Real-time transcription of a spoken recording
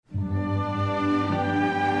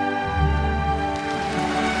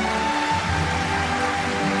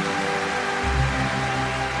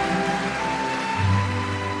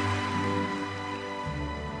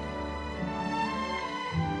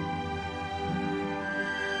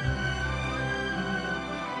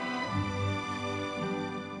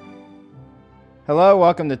Hello,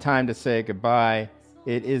 welcome to Time to Say Goodbye.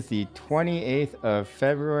 It is the 28th of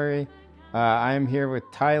February. I am here with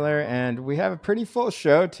Tyler, and we have a pretty full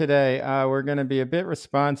show today. We're going to be a bit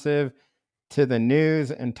responsive to the news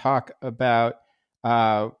and talk about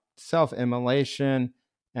self immolation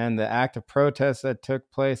and the act of protest that took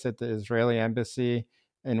place at the Israeli embassy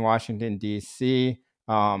in Washington, D.C.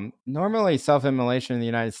 Normally, self immolation in the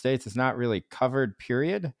United States is not really covered,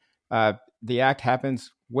 period. The act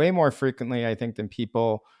happens way more frequently, I think, than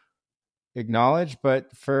people acknowledge.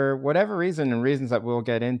 But for whatever reason, and reasons that we'll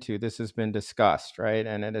get into, this has been discussed, right?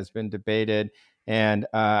 And it has been debated. And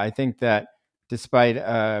I think that despite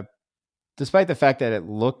the fact that it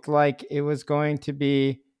looked like it was going to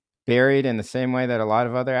be buried in the same way that a lot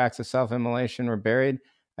of other acts of self-immolation were buried,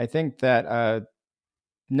 I think that a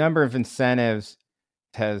number of incentives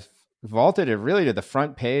has vaulted it really to the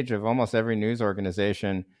front page of almost every news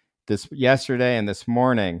organization this yesterday and this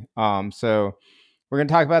morning. So we're going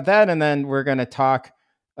to talk about that, and then we're going to talk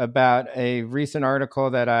about a recent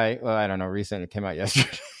article that I don't know, recent, it came out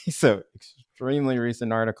yesterday, so extremely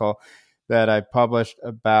recent article that I published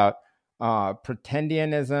about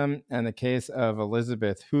pretendianism and the case of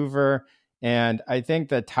Elizabeth Hoover. And I think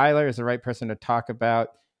that Tyler is the right person to talk about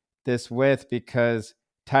this with, because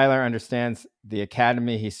Tyler understands the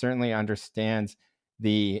academy. He certainly understands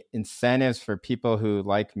the incentives for people who,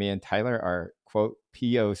 like me and Tyler, are, quote,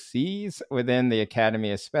 POCs within the academy,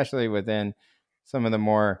 especially within some of the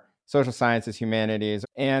more social sciences, humanities,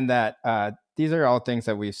 and that these are all things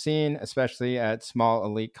that we've seen, especially at small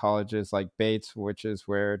elite colleges like Bates, which is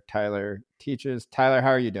where Tyler teaches. Tyler, how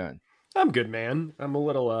are you doing? I'm good, man. I'm a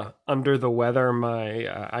little under the weather.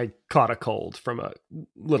 I caught a cold from a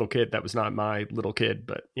little kid that was not my little kid,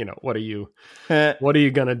 but what are you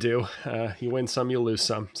gonna do? You win some, you lose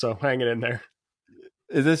some. So hang it in there.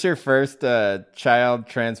 Is this your first child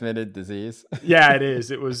transmitted disease? Yeah, it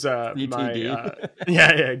is. It was my CTD.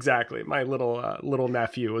 yeah, exactly. My little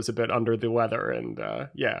nephew was a bit under the weather, and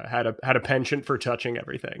had a penchant for touching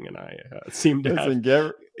everything, and I seemed to have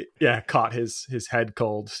caught his head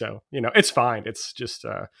cold. So it's fine. It's just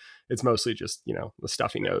it's mostly just the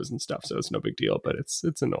stuffy nose and stuff. So it's no big deal, but it's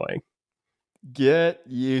annoying. Get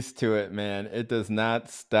used to it, man. It does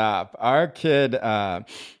not stop. Our kid, our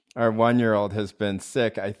 1-year-old, has been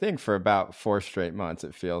sick, I think, for about 4 straight months,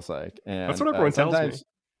 it feels like. And that's what everyone tells me.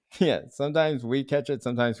 Yeah, sometimes we catch it,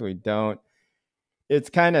 sometimes we don't. It's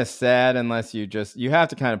kind of sad unless you have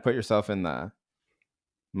to kind of put yourself in the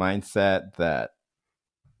mindset that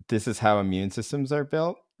this is how immune systems are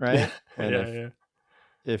built, right? Yeah. And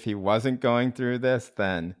if he wasn't going through this,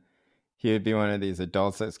 then he would be one of these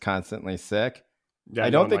adults that's constantly sick. Yeah, I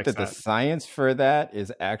don't think that the science for that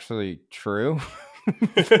is actually true.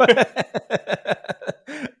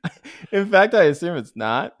 In fact, I assume it's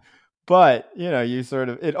not. But, you sort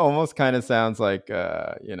of, it almost kind of sounds like,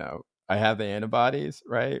 I have the antibodies,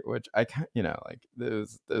 right? Which like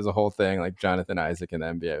there's a whole thing like Jonathan Isaac in the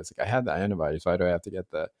NBA. It's like, I have the antibodies. Why do I have to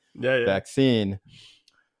get the vaccine?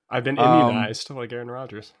 I've been immunized like Aaron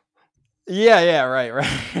Rodgers. Yeah, right.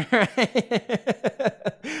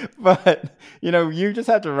 But, you just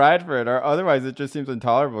have to ride for it, or otherwise it just seems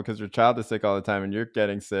intolerable because your child is sick all the time and you're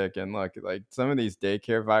getting sick. And look, like some of these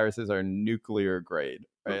daycare viruses are nuclear grade,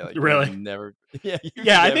 right? Like, really? Never.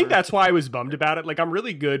 I think that's why I was bummed about it. Like, I'm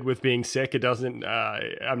really good with being sick. It doesn't,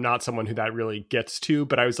 I'm not someone who that really gets to,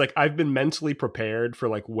 but I was like, I've been mentally prepared for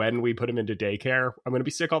like when we put him into daycare, I'm going to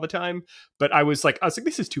be sick all the time. But I was like,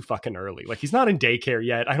 this is too fucking early. Like, he's not in daycare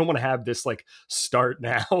yet. I don't want to have this like start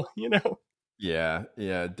now, Yeah.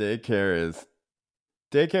 Daycare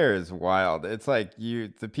is wild. It's like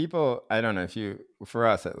the people, I don't know for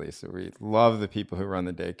us at least, we love the people who run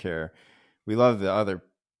the daycare. We love the other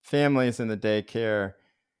families in the daycare,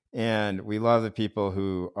 and we love the people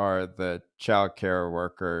who are the child care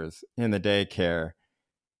workers in the daycare.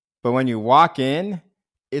 But when you walk in,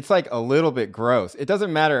 it's like a little bit gross. It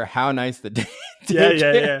doesn't matter how nice the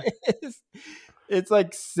daycare is. It's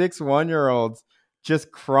like 6 1-year-olds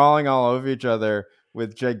just crawling all over each other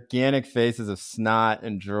with gigantic faces of snot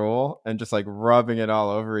and drool and just like rubbing it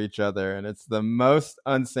all over each other. And it's the most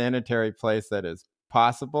unsanitary place that is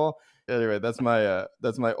possible. Anyway, that's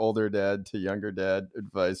my older dad to younger dad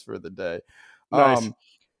advice for the day. Nice.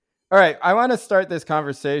 All right, I want to start this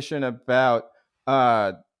conversation about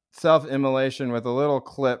self-immolation with a little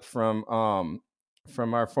clip from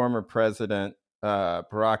our former president,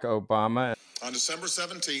 Barack Obama. On December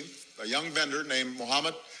 17th, a young vendor named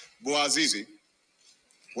Mohammed Bouazizi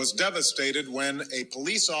was devastated when a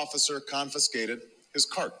police officer confiscated his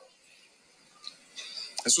cart.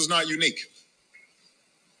 This was not unique.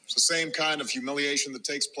 It's the same kind of humiliation that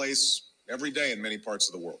takes place every day in many parts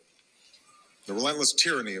of the world. The relentless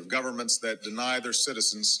tyranny of governments that deny their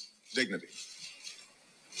citizens dignity.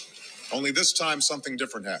 Only this time, something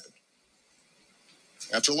different happened.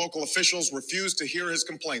 After local officials refused to hear his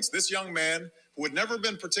complaints, this young man, who had never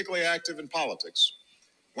been particularly active in politics,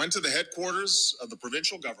 went to the headquarters of the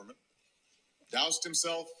provincial government, doused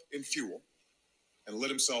himself in fuel, and lit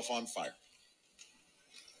himself on fire.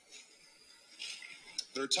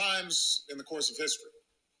 There are times in the course of history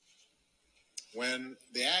when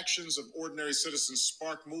the actions of ordinary citizens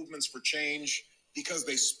spark movements for change because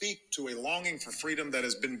they speak to a longing for freedom that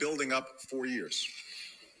has been building up for years.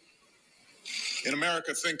 In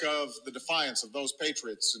America, think of the defiance of those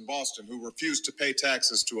patriots in Boston who refused to pay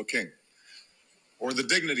taxes to a king, or the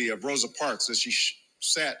dignity of Rosa Parks as she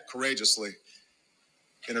sat courageously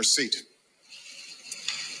in her seat.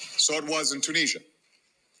 So it was in Tunisia,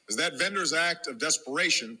 as that vendor's act of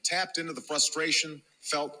desperation tapped into the frustration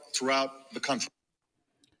felt throughout the country.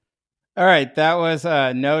 All right, that was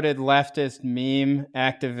a noted leftist meme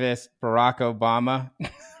activist Barack Obama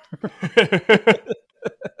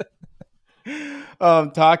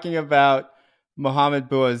talking about Mohamed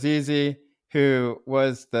Bouazizi, who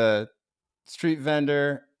was the street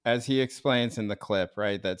vendor, as he explains in the clip,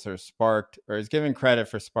 right, that sort of sparked, or is given credit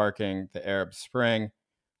for sparking the Arab Spring.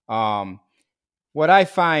 What I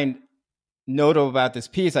find notable about this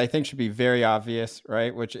piece, I think should be very obvious,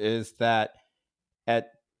 right, which is that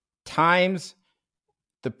at times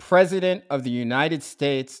the president of the United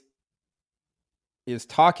States is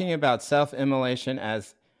talking about self-immolation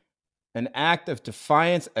as an act of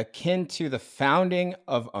defiance akin to the founding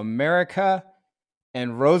of America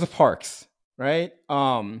and Rosa Parks, right?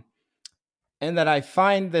 And that I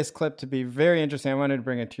find this clip to be very interesting. I wanted to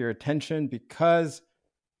bring it to your attention because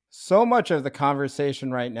so much of the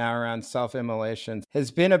conversation right now around self-immolation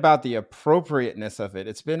has been about the appropriateness of it.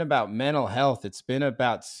 It's been about mental health. It's been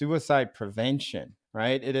about suicide prevention,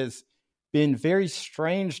 right? It has been very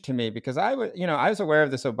strange to me because I was aware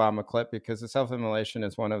of this Obama clip because the self-immolation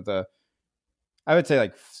is one of the, I would say,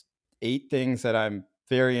 like 8 things that I'm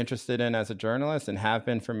very interested in as a journalist and have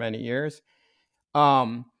been for many years.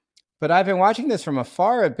 But I've been watching this from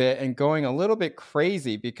afar a bit and going a little bit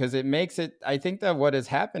crazy because it makes it, I think that what has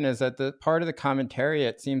happened is that the part of the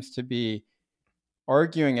commentariat seems to be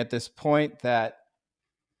arguing at this point that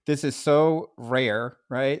this is so rare,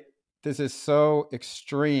 right? This is so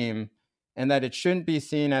extreme, and that it shouldn't be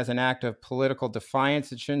seen as an act of political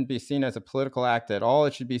defiance. It shouldn't be seen as a political act at all.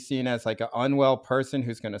 It should be seen as like an unwell person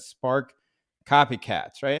who's going to spark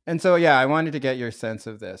copycats, right? And so, yeah, I wanted to get your sense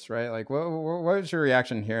of this, right? Like, what was your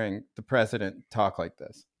reaction hearing the president talk like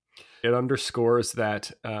this? It underscores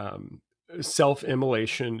that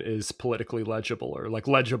self-immolation is politically legible, or like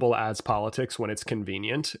legible as politics when it's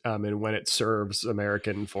convenient, and when it serves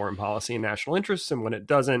American foreign policy and national interests, and when it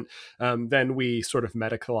doesn't, then we sort of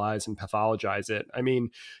medicalize and pathologize it. I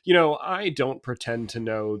mean, I don't pretend to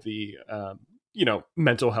know the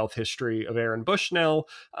mental health history of Aaron Bushnell,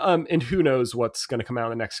 and who knows what's going to come out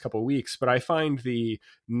in the next couple of weeks. But I find the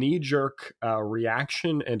knee-jerk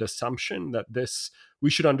reaction and assumption that we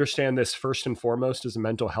should understand this first and foremost as a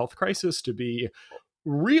mental health crisis to be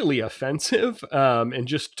really offensive, and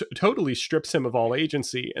just totally strips him of all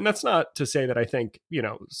agency. And that's not to say that I think,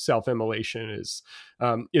 self-immolation is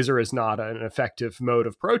or is not an effective mode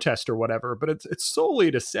of protest or whatever, but it's solely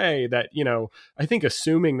to say that, I think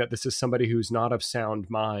assuming that this is somebody who's not of sound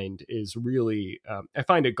mind is really, I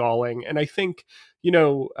find it galling. And I think,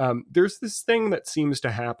 there's this thing that seems to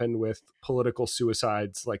happen with political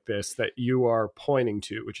suicides like this that you are pointing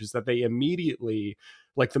to, which is that they immediately,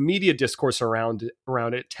 like, the media discourse around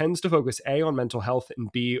it tends to focus A, on mental health,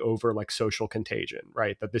 and B, over like social contagion,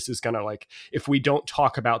 right? That this is gonna, like, if we don't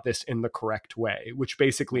talk about this in the correct way, which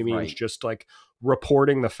basically means just like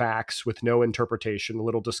reporting the facts with no interpretation,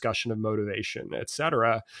 little discussion of motivation,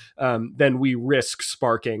 etc., then we risk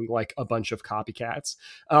sparking like a bunch of copycats.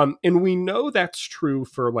 And we know that's true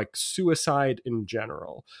for like suicide in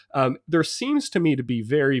general. There seems to me to be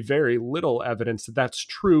very, very little evidence that that's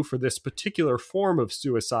true for this particular form of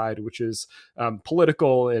suicide, which is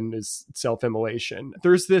political and is self-immolation.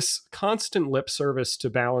 There's this constant lip service to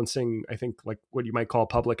balancing, I think, like what you might call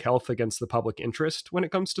public health against the public interest when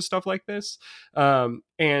it comes to stuff like this.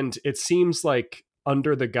 And it seems like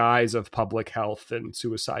under the guise of public health and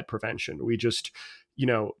suicide prevention, we just,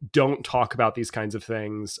 don't talk about these kinds of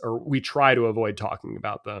things, or we try to avoid talking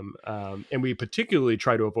about them. And we particularly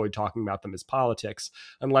try to avoid talking about them as politics,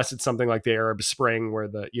 unless it's something like the Arab Spring, where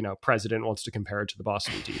the, president wants to compare it to the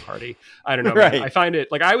Boston Tea Party. I don't know. Right. Man. I find it,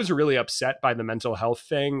 like, I was really upset by the mental health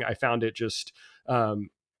thing. I found it just,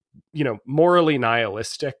 morally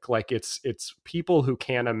nihilistic. Like it's people who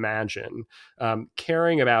can't imagine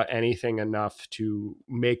caring about anything enough to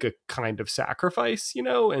make a kind of sacrifice,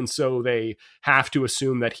 and so they have to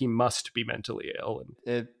assume that he must be mentally ill. And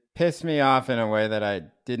it pissed me off in a way that I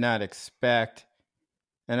did not expect.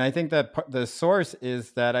 And I think that the source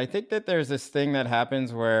is that I think that there's this thing that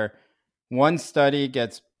happens where one study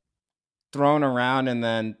gets thrown around and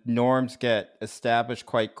then norms get established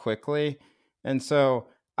quite quickly. And so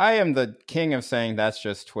I am the king of saying that's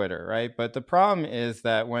just Twitter, right? But the problem is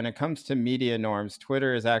that when it comes to media norms,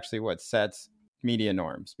 Twitter is actually what sets media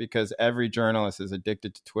norms, because every journalist is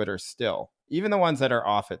addicted to Twitter still. Even the ones that are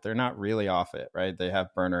off it, they're not really off it, right? They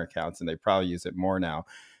have burner accounts and they probably use it more now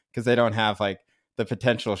because they don't have like the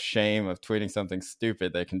potential shame of tweeting something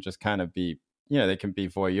stupid. They can just kind of be, they can be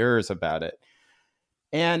voyeurs about it.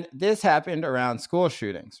 And this happened around school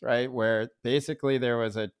shootings, right? Where basically there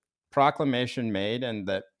was a proclamation made, and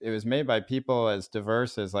that it was made by people as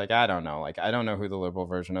diverse as, like, I don't know who the liberal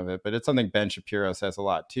version of it, but it's something Ben Shapiro says a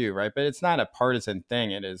lot too, right? But it's not a partisan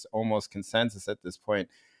thing. It is almost consensus at this point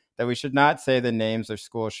that we should not say the names of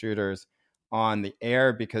school shooters on the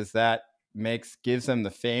air, because that gives them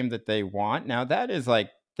the fame that they want. Now that is like,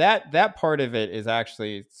 that part of it is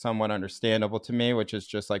actually somewhat understandable to me, which is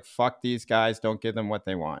just like, fuck these guys, don't give them what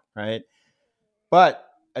they want, right? But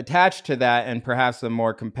attached to that, and perhaps the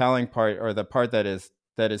more compelling part, or the part that is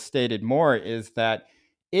stated more, is that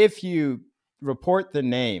if you report the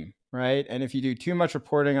name, right, and if you do too much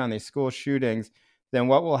reporting on these school shootings, then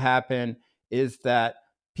what will happen is that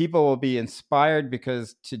people will be inspired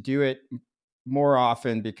to do it more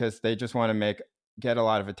often, because they just want to get a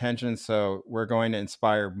lot of attention. So we're going to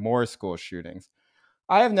inspire more school shootings.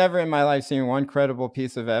 I have never in my life seen one credible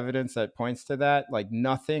piece of evidence that points to that. Like,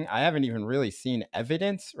 nothing. I haven't even really seen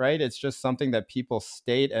evidence, right? It's just something that people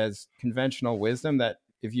state as conventional wisdom, that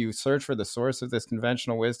if you search for the source of this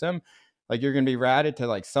conventional wisdom, like, you're going to be routed to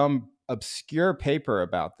like some obscure paper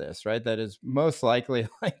about this, right? That is most likely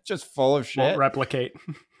like just full of shit. Won't replicate.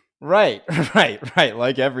 Right.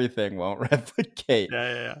 Like everything won't replicate.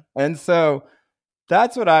 Yeah. And so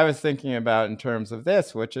that's what I was thinking about in terms of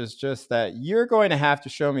this, which is just that you're going to have to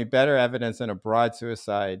show me better evidence than a broad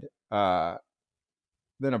suicide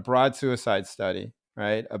study,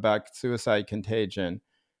 right, about suicide contagion,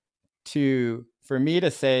 for me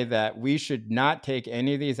to say that we should not take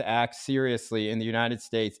any of these acts seriously in the United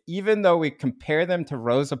States, even though we compare them to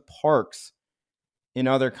Rosa Parks in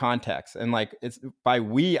other contexts. And like, it's by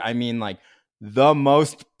we, I mean like the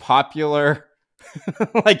most popular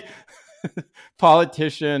like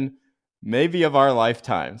politician maybe of our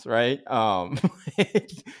lifetimes, right?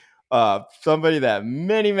 Somebody that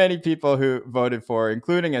many people who voted for,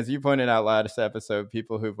 including, as you pointed out last episode,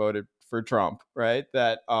 people who voted for Trump, right?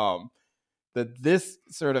 That this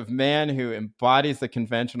sort of man who embodies the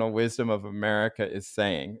conventional wisdom of America is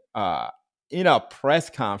saying in a press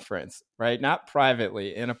conference, right? Not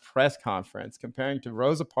privately, in a press conference, comparing to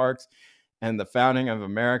Rosa Parks and the founding of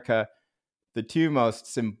America, the two most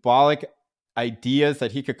symbolic ideas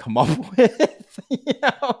that he could come up with.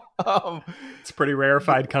 It's pretty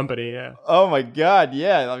rarefied company. Yeah. Oh my God.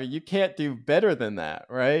 Yeah. I mean, you can't do better than that,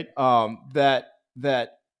 right?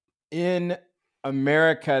 That in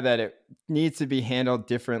America, that it needs to be handled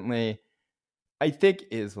differently, I think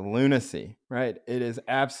is lunacy, right? It is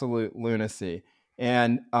absolute lunacy.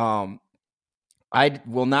 And I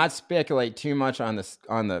will not speculate too much on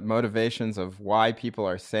the motivations of why people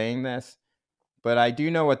are saying this, but I do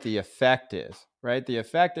know what the effect is, right? The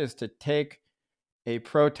effect is to take a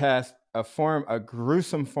protest, a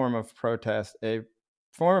gruesome form of protest, a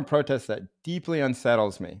form of protest that deeply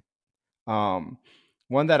unsettles me,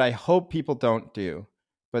 one that I hope people don't do,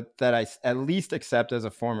 but that I at least accept as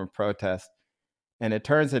a form of protest, and it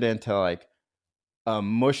turns it into like a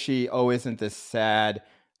mushy, oh, isn't this sad,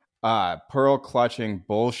 pearl clutching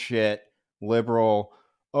bullshit liberal,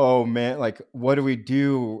 oh man, like, what do we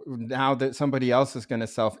do now that somebody else is going to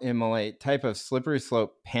self-immolate type of slippery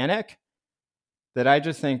slope panic that I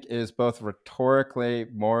just think is both rhetorically,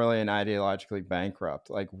 morally, and ideologically bankrupt.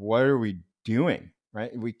 Like, what are we doing,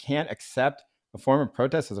 right? We can't accept a form of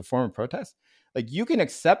protest as a form of protest. Like, you can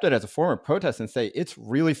accept it as a form of protest and say it's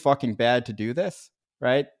really fucking bad to do this,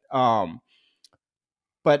 right?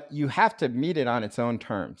 But you have to meet it on its own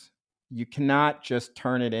terms. You cannot just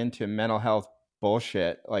turn it into mental health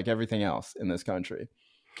bullshit like everything else in this country.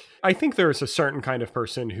 I think there's a certain kind of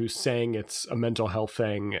person who's saying it's a mental health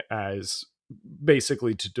thing as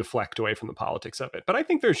basically to deflect away from the politics of it. But I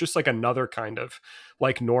think there's just like another kind of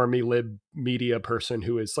like normie lib media person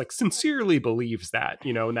who is like sincerely believes that,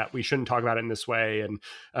 you know, and that we shouldn't talk about it in this way. And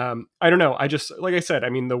I don't know. I just, like I said, I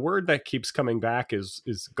mean, the word that keeps coming back is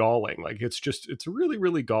galling. Like it's really,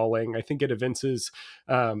 really galling. I think it evinces,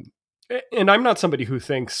 and I'm not somebody who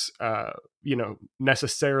thinks, you know,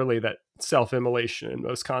 necessarily that self-immolation in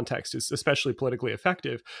most contexts is especially politically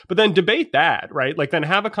effective, but then debate that, right? Like then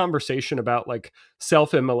have a conversation about like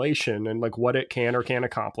self-immolation and like what it can or can't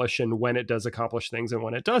accomplish and when it does accomplish things and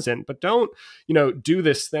when it doesn't. But don't, you know, do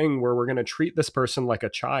this thing where we're going to treat this person like a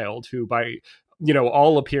child who by, you know,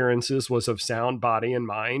 all appearances was of sound body and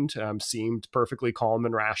mind, seemed perfectly calm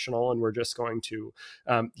and rational. And we're just going to,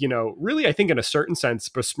 you know, really, I think in a certain sense,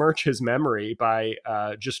 besmirch his memory by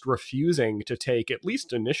just refusing to take, at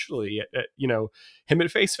least initially, you know, him at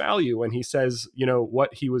face value when he says, you know,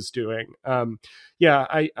 what he was doing. Yeah,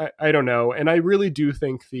 I don't know. And I really do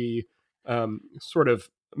think the sort of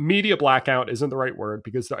media blackout isn't the right word,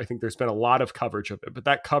 because I think there's been a lot of coverage of it, but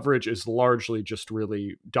that coverage is largely just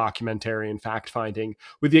really documentary and fact finding,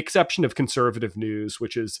 with the exception of conservative news,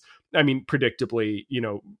 which is, I mean, predictably, you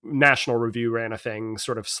know, National Review ran a thing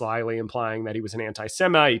sort of slyly implying that he was an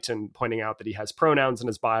anti-Semite and pointing out that he has pronouns in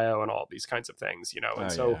his bio and all these kinds of things, you know.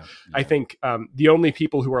 And I think the only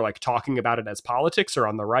people who are like talking about it as politics are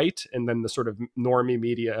on the right, and then the sort of normie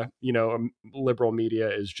media, you know, liberal media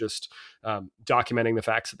is just documenting the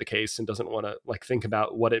facts of the case and doesn't want to like think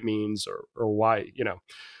about what it means or why, you know,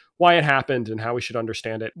 why it happened and how we should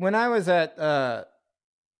understand it. When I was at the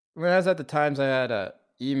Times, I had a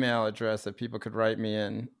email address that people could write me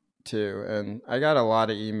in to, and I got a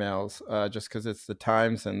lot of emails just because it's the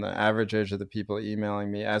Times, and the average age of the people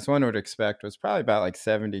emailing me, as one would expect, was probably about like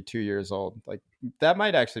 72 years old. Like that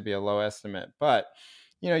might actually be a low estimate, but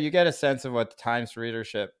you know, you get a sense of what the Times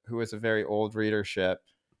readership, who is a very old readership,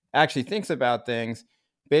 actually thinks about things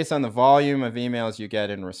based on the volume of emails you get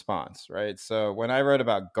in response, right? So when I wrote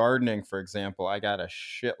about gardening, for example, I got a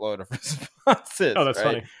shitload of responses. Oh, that's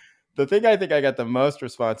funny. The thing I think I got the most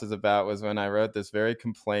responses about was when I wrote this very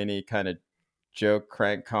complainy kind of joke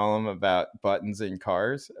crank column about buttons in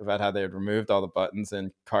cars, about how they had removed all the buttons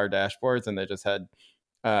in car dashboards and they just had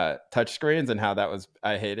touch screens, and how that was,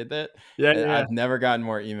 I hated it. Yeah. I've never gotten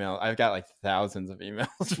more email. I've got like thousands of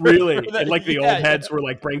emails. Really? And like the old heads were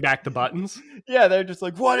like, bring back the buttons. Yeah, they're just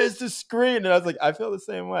like, what is this screen? And I was like, I feel the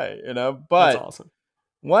same way, you know. But that's awesome.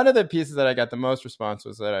 One of the pieces that I got the most response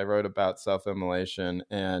was that I wrote about self-immolation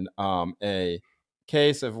and a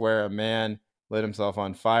case of where a man lit himself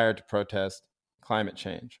on fire to protest climate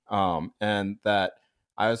change, and that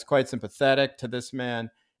I was quite sympathetic to this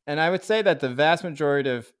man. And I would say that the vast majority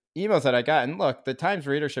of emails that I got, and look, the Times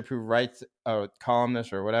readership who writes a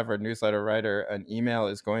columnist or whatever, newsletter writer, an email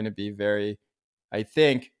is going to be very, I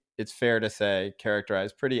think it's fair to say,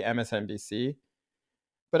 characterized pretty MSNBC.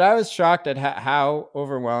 But I was shocked at how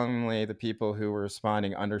overwhelmingly the people who were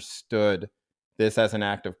responding understood this as an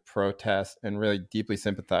act of protest and really deeply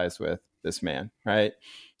sympathized with this man, right?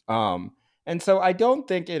 And so I don't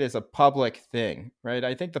think it is a public thing, right?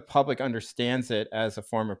 I think the public understands it as a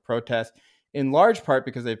form of protest, in large part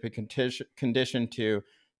because they've been conditioned to,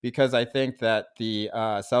 because I think that the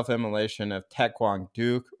self-immolation of Tet Quang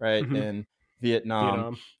Duc, right, in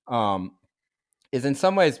Vietnam. Is in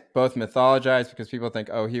some ways both mythologized, because people think,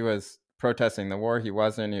 oh, he was protesting the war. He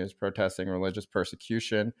wasn't. He was protesting religious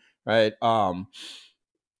persecution, right?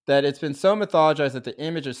 That it's been so mythologized that the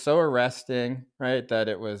image is so arresting, right? That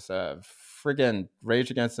it was a friggin'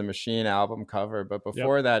 Rage Against the Machine album cover. But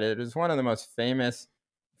before that, it was one of the most famous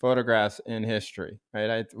photographs in history, right?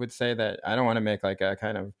 I would say that I don't want to make like a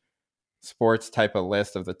kind of sports type of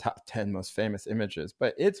list of the top 10 most famous images,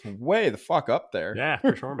 but it's way the fuck up there. Yeah,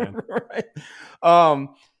 for sure, man. Right.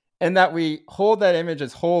 And that we hold that image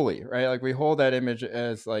as holy, right? Like we hold that image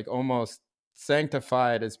as like almost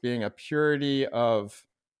sanctified, as being a purity of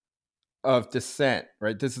dissent,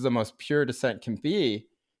 right? This is the most pure dissent can be.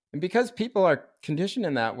 And because people are conditioned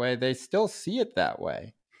in that way, they still see it that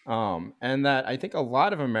way. And that I think a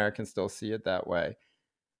lot of Americans still see it that way.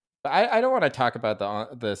 But I don't want to talk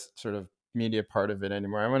about this sort of media part of it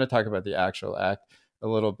anymore. I want to talk about the actual act a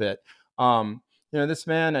little bit. You know, this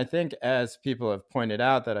man, I think, as people have pointed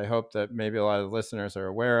out, that I hope that maybe a lot of the listeners are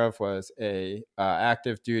aware of, was a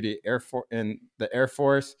active duty in the Air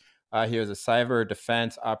Force. He was a cyber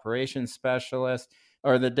defense operations specialist.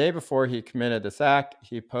 Or the day before he committed this act,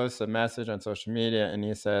 he posts a message on social media and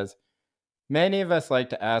he says, "Many of us like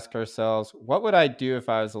to ask ourselves, what would I do if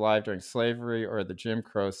I was alive during slavery or the Jim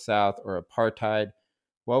Crow South or apartheid?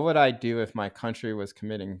 What would I do if my country was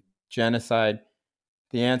committing genocide?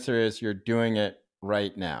 the answer is you're doing it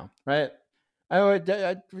right now, right? I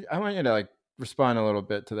want you to like respond a little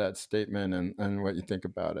bit to that statement and what you think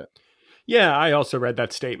about it. Yeah, I also read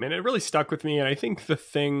that statement. It really stuck with me. And I think the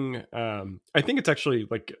thing, I think it's actually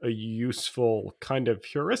like a useful kind of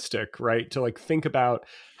heuristic, right? To like think about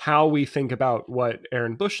how we think about what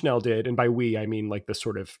Aaron Bushnell did. And by we, I mean like the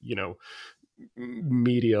sort of,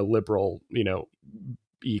 media liberal,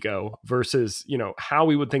 ego versus how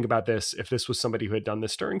we would think about this if this was somebody who had done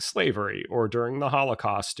this during slavery or during the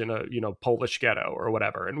Holocaust in a Polish ghetto or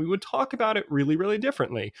whatever, and we would talk about it really, really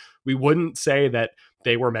differently. We wouldn't say that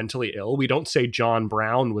they were mentally ill. We don't say John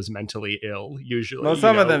Brown was mentally ill usually. Well,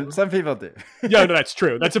 some people do. Yeah, no, that's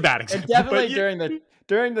true. That's a bad example. And definitely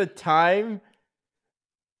during the time,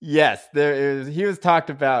 yes, he was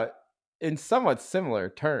talked about in somewhat similar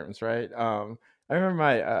terms, right? I remember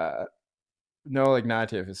my Noel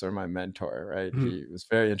Ignatieff is sort of my mentor, right? Mm-hmm. He was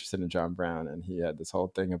very interested in John Brown, and he had this whole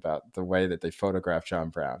thing about the way that they photograph John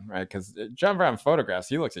Brown, right? Because John Brown photographs,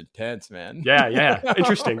 he looks intense, man. Yeah.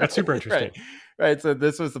 Interesting. That's super interesting. Right. So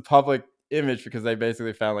this was the public image because they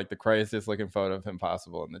basically found like the craziest looking photo of him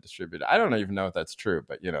possible in the distributed. I don't even know if that's true,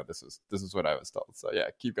 but this is what I was told. So yeah,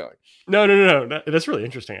 keep going. No. That's really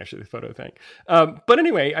interesting, actually, the photo thing. But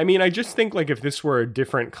anyway, I mean, I just think like if this were a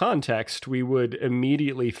different context, we would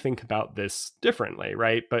immediately think about this differently,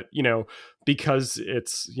 right? But because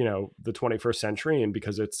it's the 21st century and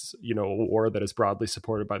because it's a war that is broadly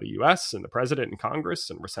supported by the U.S. and the president and Congress,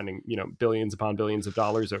 and we're sending billions upon billions of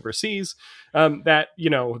dollars overseas, that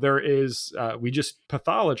there is we just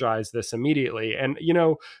pathologize this immediately, and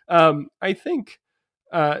I think.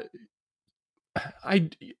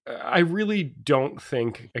 I really don't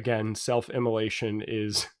think, again, self-immolation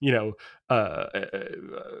is,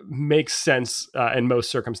 makes sense in most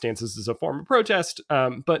circumstances as a form of protest.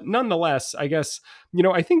 But nonetheless, I guess,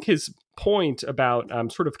 I think his point about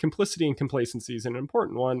sort of complicity and complacency is an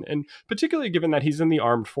important one. And particularly given that he's in the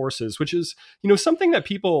armed forces, which is, something that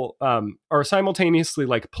people are simultaneously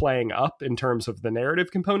like playing up in terms of the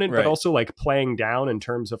narrative component, right, but also like playing down in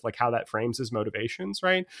terms of like how that frames his motivations,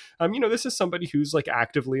 right? This is somebody who's like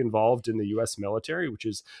actively involved in the U.S. military, which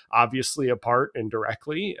is obviously a part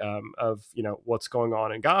indirectly of, what's going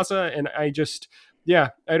on in Gaza. And I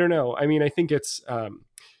don't know. I mean, I think it's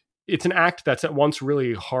an act that's at once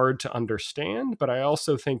really hard to understand, but I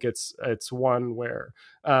also think it's one where,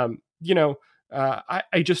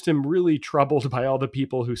 I just am really troubled by all the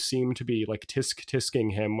people who seem to be like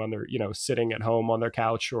tisking him when they're, sitting at home on their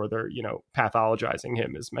couch, or they're, pathologizing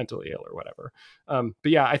him as mentally ill or whatever.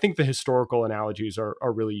 But yeah, I think the historical analogies are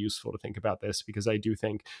really useful to think about this, because I do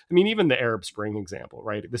think, I mean, even the Arab Spring example,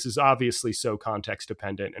 right? This is obviously so context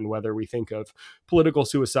dependent, and whether we think of political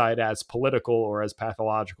suicide as political or as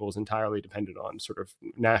pathological is entirely dependent on sort of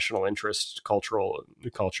national interest,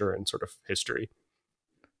 culture, and sort of history.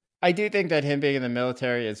 I do think that him being in the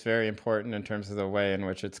military is very important in terms of the way in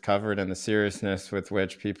which it's covered and the seriousness with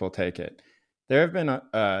which people take it. There have been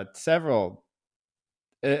several,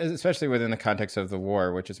 especially within the context of the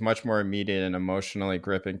war, which is much more immediate and emotionally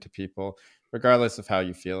gripping to people, regardless of how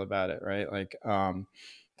you feel about it, right? Like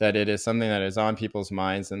that it is something that is on people's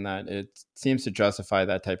minds, and that it seems to justify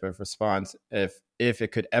that type of response. If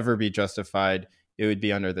it could ever be justified, it would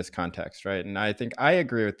be under this context, right? And I think I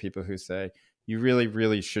agree with people who say, you really,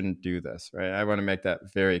 really shouldn't do this, right? I want to make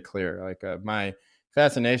that very clear. Like my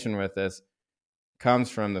fascination with this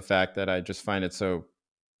comes from the fact that I just find it so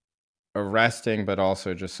arresting, but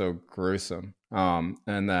also just so gruesome.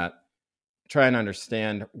 And that try and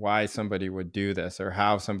understand why somebody would do this or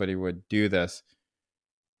how somebody would do this.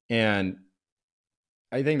 And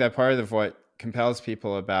I think that part of what compels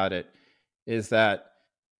people about it is that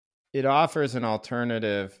it offers an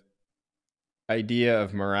alternative idea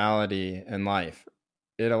of morality and life.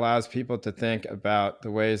 It allows people to think about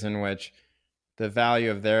the ways in which the value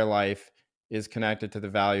of their life is connected to the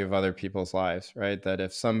value of other people's lives, right? That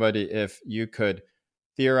if you could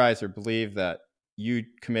theorize or believe that you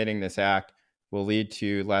committing this act will lead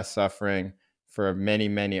to less suffering for many,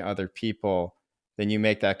 many other people, then you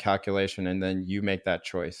make that calculation and then you make that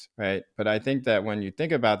choice, right? But I think that when you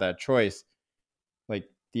think about that choice, like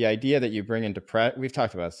the idea that you bring in depression, we've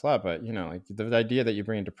talked about this a lot, but like the idea that you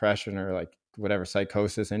bring in depression or like whatever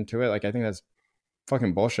psychosis into it, like I think that's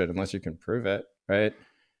fucking bullshit unless you can prove it, right?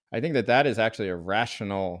 I think that is actually a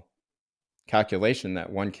rational calculation that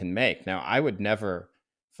one can make. Now, I would never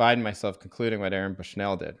find myself concluding what Aaron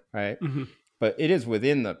Bushnell did, right? Mm-hmm. But it is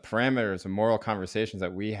within the parameters of moral conversations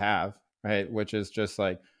that we have, right? Which is just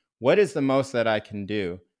like, what is the most that I can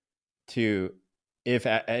do to, if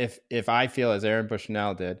I feel as Aaron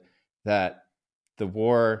Bushnell did, that the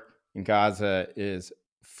war in Gaza is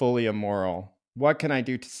fully immoral. What can I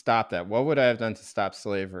do to stop that? What would I have done to stop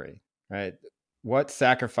slavery? Right? What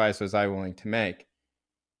sacrifice was I willing to make?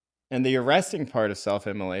 And the arresting part of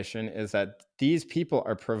self-immolation is that these people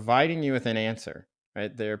are providing you with an answer,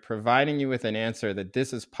 right? They're providing you with an answer that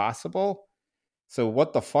this is possible. So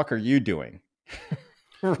what the fuck are you doing?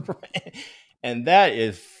 And that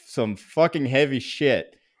is some fucking heavy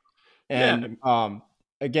shit. And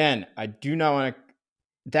again, I do not want to.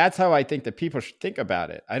 That's how I think that people should think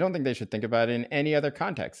about it. I don't think they should think about it in any other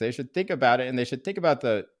context. They should think about it, and they should think about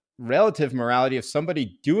the relative morality of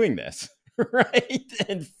somebody doing this, right?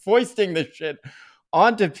 And foisting this shit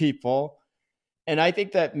onto people. And I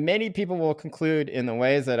think that many people will conclude in the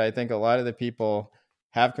ways that I think a lot of the people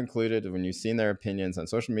have concluded when you've seen their opinions on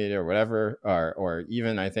social media or whatever, or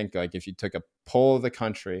even I think like if you took a poll of the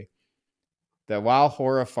country, that while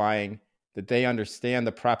horrifying, that they understand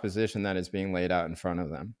the proposition that is being laid out in front of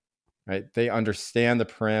them, right? They understand the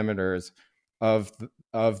parameters of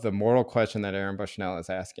the moral question that Aaron Bushnell is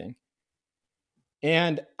asking.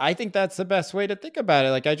 And I think that's the best way to think about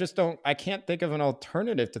it. Like, I can't think of an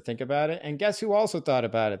alternative to think about it. And guess who also thought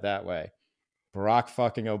about it that way? Barack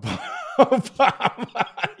fucking Obama.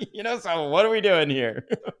 So what are we doing here?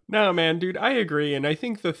 No, man, dude, I agree. And I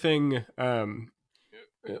think the thing,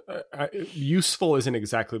 useful isn't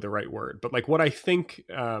exactly the right word, but like what I think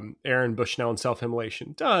Aaron Bushnell and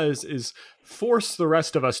Self-Immolation does is force the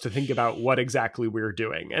rest of us to think about what exactly we're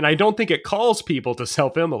doing. And I don't think it calls people to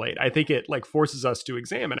self-immolate. I think it like forces us to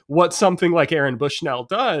examine it. What something like Aaron Bushnell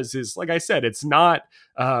does is, like I said, it's not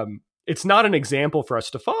an example for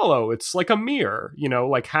us to follow. It's like a mirror,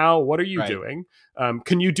 like what are you doing?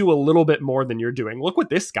 Can you do a little bit more than you're doing? Look what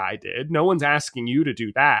this guy did. No one's asking you to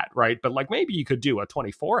do that, right? But like maybe you could do a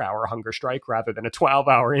 24-hour hunger strike rather than a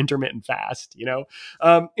 12-hour intermittent fast,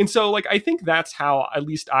 And so like I think that's how at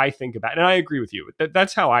least I think about it. And I agree with you.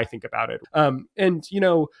 That's how I think about it. Eric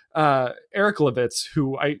Levitz,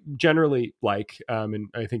 who I generally like, and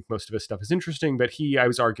I think most of his stuff is interesting, but I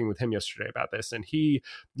was arguing with him yesterday about this, and he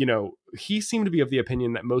seemed to be of the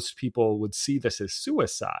opinion that most people would see this as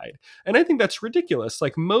suicide. And I think that's ridiculous.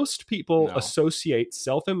 Like most people associate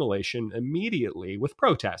self-immolation immediately with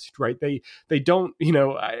protest, right? They don't,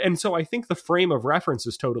 and so I think the frame of reference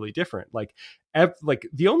is totally different. Like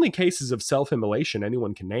the only cases of self-immolation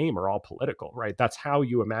anyone can name are all political, right? That's how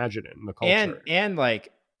you imagine it in the culture.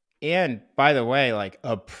 And by the way, like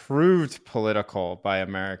approved political by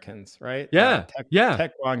Americans, right? Yeah.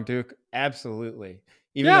 Taek Wang-duk, absolutely.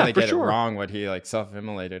 Even though they get it wrong, what he like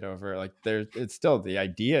self-immolated over, like it's still, the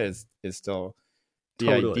idea is still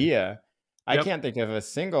the idea. I can't think of a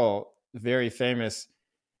single very famous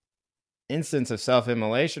instance of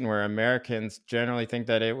self-immolation where Americans generally think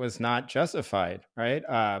that it was not justified, right?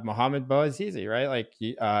 Mohammed Bouazizi, right? Like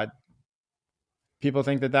people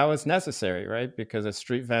think that was necessary, right? Because a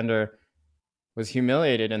street vendor was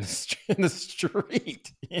humiliated in the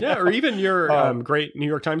street. Or even your great New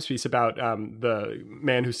York Times piece about the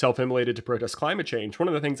man who self-immolated to protest climate change. One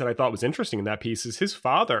of the things that I thought was interesting in that piece is his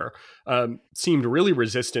father seemed really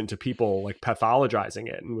resistant to people like pathologizing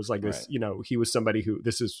it, and was like this, he was somebody who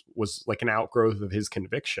was like an outgrowth of his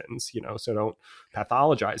convictions, so don't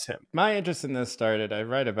pathologize him. My interest in this started, I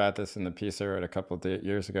write about this in the piece I wrote a couple of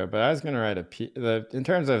years ago, but I was going to write in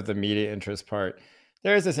terms of the media interest part.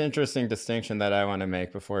 There's this interesting distinction that I want to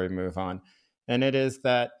make before we move on. And it is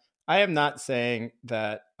that I am not saying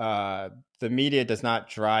that the media does not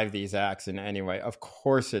drive these acts in any way. Of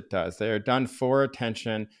course it does. They are done for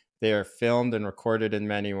attention. They are filmed and recorded in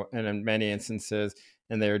many instances,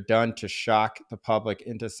 and they are done to shock the public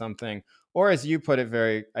into something. Or as you put it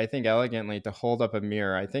very, I think, elegantly, to hold up a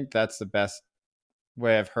mirror. I think that's the best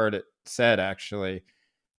way I've heard it said, actually.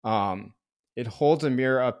 It holds a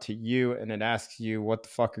mirror up to you and it asks you, what the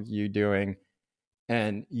fuck are you doing?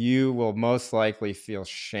 And you will most likely feel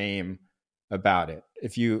shame about it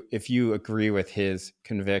if you agree with his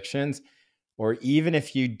convictions, or even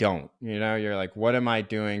if you don't, you're like, what am I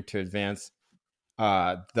doing to advance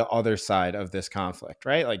the other side of this conflict,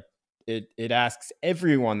 right? Like it asks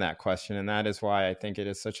everyone that question. And that is why I think it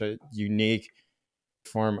is such a unique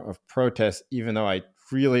form of protest, even though I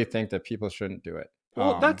really think that people shouldn't do it.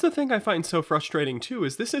 Well, that's the thing I find so frustrating too,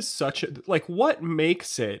 is this is such what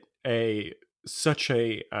makes it such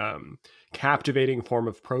a captivating form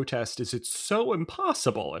of protest is it's so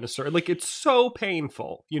impossible in a certain, like it's so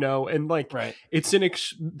painful, and like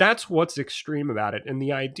it's that's what's extreme about it. And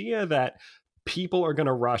the idea that people are going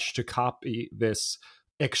to rush to copy this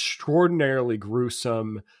extraordinarily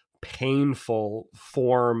gruesome painful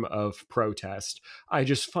form of protest, I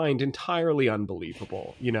just find entirely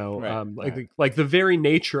unbelievable. Like the very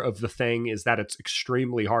nature of the thing is that it's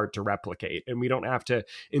extremely hard to replicate, and we don't have to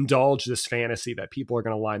indulge this fantasy that people are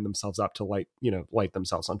going to line themselves up to light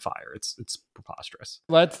themselves on fire. It's preposterous.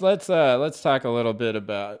 Let's talk a little bit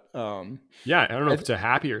about I don't know if it's a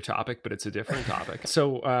happier topic, but it's a different topic.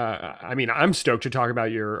 So I'm stoked to talk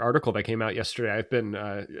about your article that came out yesterday.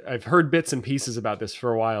 I've heard bits and pieces about this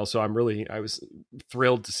for a while, so I was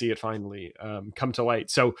thrilled to see it finally come to light.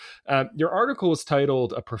 So your article was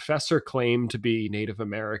titled "A Professor Claimed to Be Native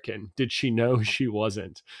American. Did She Know She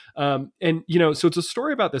Wasn't?" So it's a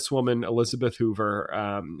story about this woman, Elizabeth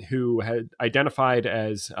Hoover, who had identified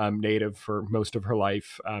as Native for most of her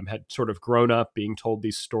life, had sort of grown up being told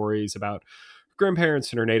these stories about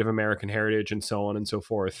grandparents and her Native American heritage and so on and so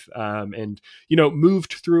forth. And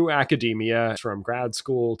moved through academia from grad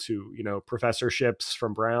school to, professorships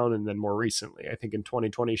from Brown. And then more recently, I think in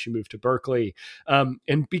 2020, she moved to Berkeley,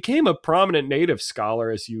 and became a prominent Native scholar,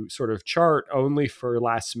 as you sort of chart, only for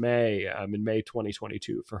last May, in May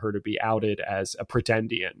 2022, for her to be outed as a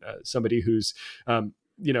pretendian, somebody who's,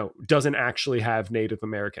 doesn't actually have Native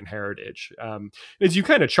American heritage. As you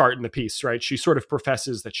kind of chart in the piece, right? She sort of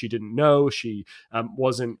professes that she didn't know, she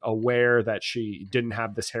wasn't aware that she didn't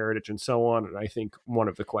have this heritage and so on. And I think one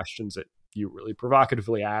of the questions that you really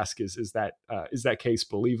provocatively ask is that case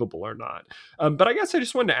believable or not? But I guess I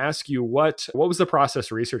just wanted to ask you, what was the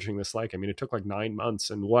process researching this like? I mean, it took like 9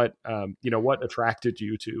 months, and what attracted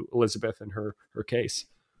you to Elizabeth and her case?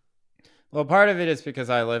 Well, part of it is because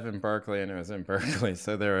I live in Berkeley, and it was in Berkeley,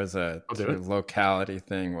 so there was a sort of locality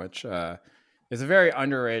thing, which is a very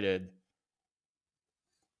underrated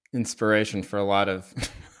inspiration for a lot of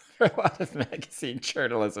magazine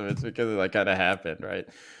journalism. It's because it kind of happened, right?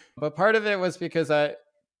 But part of it was because I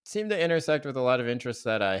seem to intersect with a lot of interests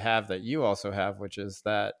that I have that you also have, which is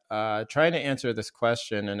that trying to answer this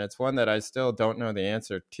question, and it's one that I still don't know the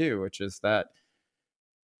answer to, which is that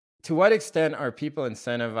to what extent are people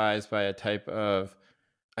incentivized by a type of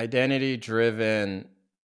identity-driven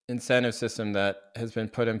incentive system that has been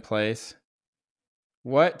put in place?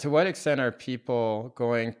 To what extent are people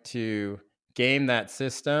going to game that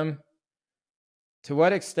system? To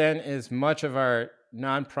what extent is much of our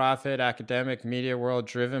nonprofit, academic, media world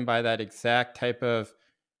driven by that exact type of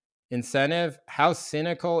incentive? How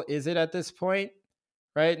cynical is it at this point?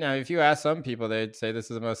 Right now, if you ask some people, they'd say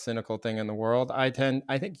this is the most cynical thing in the world. I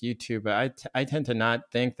think you too, but I tend to not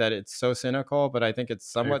think that it's so cynical, but I think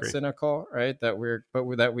it's somewhat cynical, right? That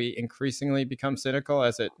we increasingly become cynical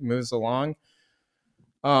as it moves along.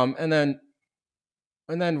 And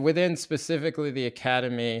then within specifically the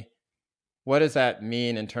academy, what does that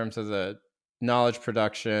mean in terms of the knowledge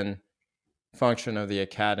production function of the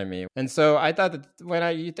academy? And so I thought that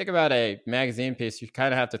when you think about a magazine piece, you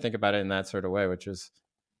kind of have to think about it in that sort of way, which is,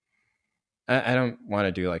 I don't want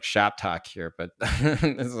to do like shop talk here, but this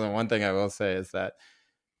is the one thing I will say is that,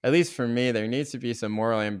 at least for me, there needs to be some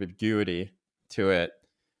moral ambiguity to it.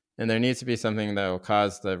 And there needs to be something that will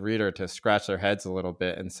cause the reader to scratch their heads a little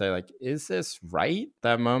bit and say, like, is this right?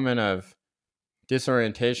 That moment of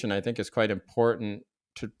disorientation, I think, is quite important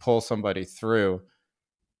to pull somebody through.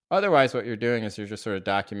 Otherwise, what you're doing is you're just sort of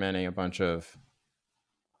documenting a bunch of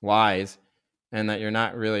lies, and that you're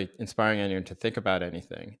not really inspiring anyone to think about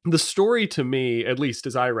anything. The story, to me, at least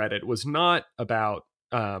as I read it, was not about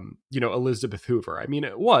Elizabeth Hoover. I mean,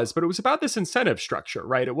 it was, but it was about this incentive structure,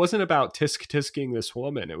 right? It wasn't about tisking this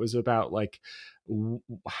woman. It was about like,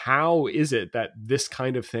 how is it that this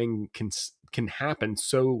kind of thing can happen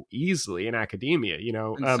so easily in academia,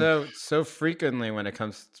 so frequently when it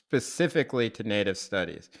comes specifically to Native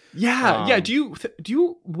studies. Yeah.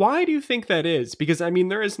 Why do you think that is? Because I mean,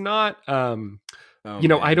 there is not, I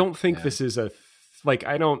don't think this is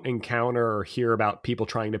I don't encounter or hear about people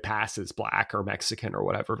trying to pass as Black or Mexican or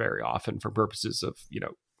whatever very often for purposes of,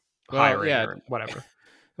 hiring or whatever.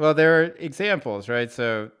 Well, there are examples, right?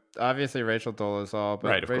 So obviously Rachel Dolezal, but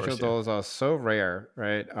right, Rachel Dolezal is so rare,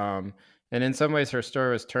 right? And in some ways her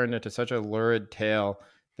story was turned into such a lurid tale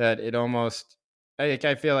that it almost, I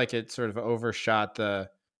feel like it sort of overshot the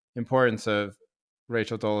importance of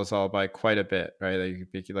Rachel Dolezal by quite a bit, right?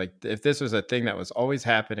 Like if this was a thing that was always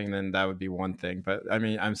happening, then that would be one thing. But I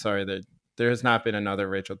mean, I'm sorry that there has not been another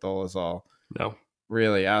Rachel Dolezal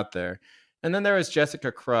really out there. And then there was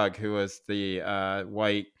Jessica Krug, who was the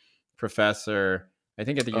white professor, I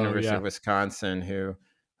think at the University of Wisconsin, who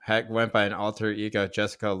went by an alter ego,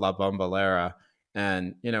 Jessica La Bombalera,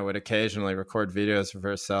 and, would occasionally record videos of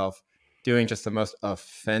herself doing just the most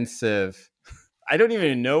offensive, I don't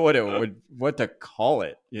even know what to call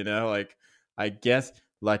it, like, I guess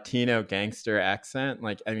Latino gangster accent.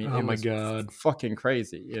 Like, I mean, Oh it my was God. fucking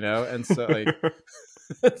crazy, you know? And so like,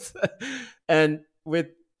 and with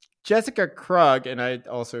Jessica Krug, and I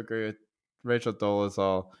also agree with Rachel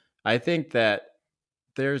Dolezal, I think that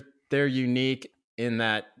they're unique in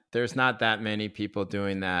that there's not that many people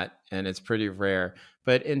doing that, and it's pretty rare.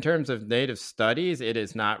 But in terms of native studies, it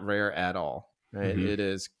is not rare at all, right? Mm-hmm. It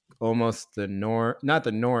is almost the norm, not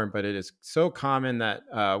the norm, but it is so common that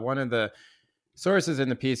one of the sources in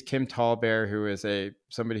the piece, Kim Tallbear, who is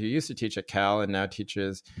somebody who used to teach at Cal and now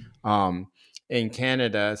teaches in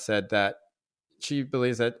Canada, said that she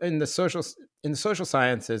believes that in the social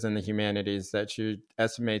sciences and the humanities, that she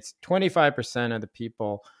estimates 25% of the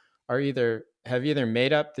people have either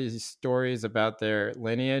made up these stories about their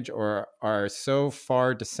lineage or are so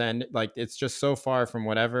far descended, like it's just so far from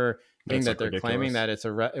whatever thing That's that like they're claiming ridiculous.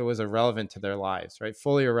 that it was irrelevant to their lives, right?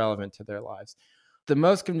 Fully irrelevant to their lives. The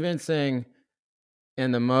most convincing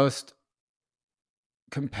and the most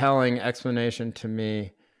compelling explanation to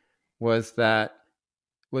me was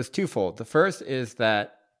twofold. The first is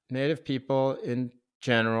that Native people in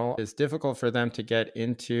general, it's difficult for them to get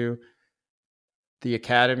into the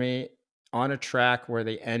academy on a track where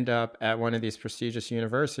they end up at one of these prestigious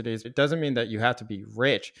universities. It doesn't mean that you have to be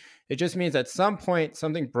rich. It just means at some point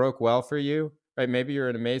something broke well for you, right? Maybe you're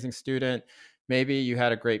an amazing student. Maybe you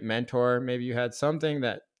had a great mentor. Maybe you had something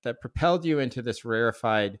that propelled you into this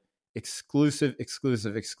rarefied, exclusive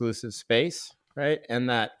space, right? And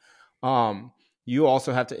that you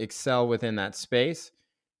also have to excel within that space.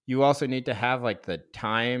 You also need to have like the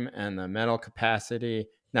time and the mental capacity,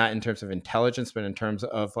 not in terms of intelligence, but in terms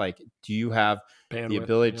of like, do you have the Bandwidth.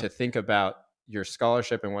 ability Yeah. to think about your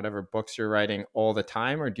scholarship and whatever books you're writing all the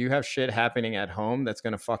time? Or do you have shit happening at home that's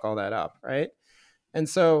going to fuck all that up, right? And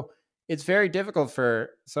so it's very difficult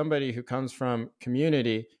for somebody who comes from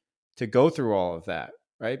community to go through all of that,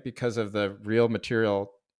 right? Because of the real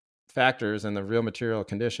material factors and the real material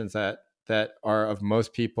conditions that are of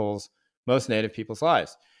most Native people's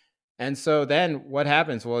lives. And so then what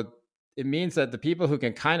happens? Well, it means that the people who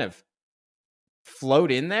can kind of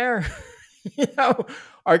float in there, you know,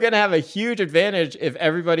 are going to have a huge advantage if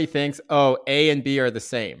everybody thinks, oh, A and B are the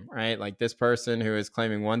same, right? Like this person who is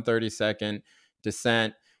claiming 132nd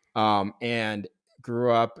descent and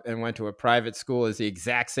grew up and went to a private school is the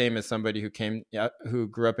exact same as somebody who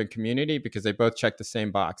grew up in community, because they both check the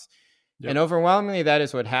same box. Yep. And overwhelmingly, that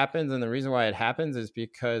is what happens. And the reason why it happens is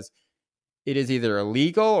because it is either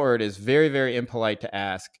illegal or it is very, very impolite to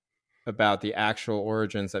ask about the actual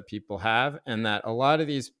origins that people have, and that a lot of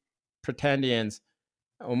these pretendians,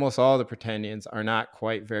 almost all the pretendians, are not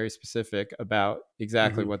quite very specific about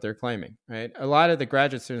exactly what they're claiming, right? A lot of the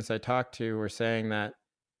graduate students I talked to were saying that,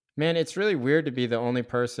 man, it's really weird to be the only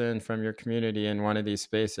person from your community in one of these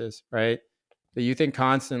spaces, right? That you think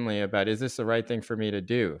constantly about, is this the right thing for me to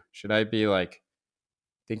do? Should I be like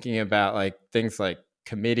thinking about like things like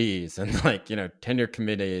committees and like, you know, tenure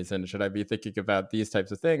committees, and should I be thinking about these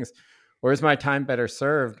types of things? Or is my time better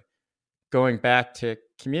served going back to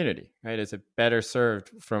community, right? Is it better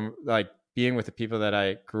served from like being with the people that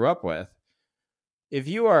I grew up with? If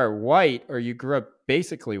you are white or you grew up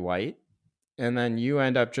basically white, and then you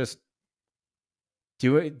end up just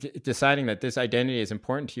deciding that this identity is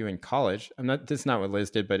important to you in college. This is not what Liz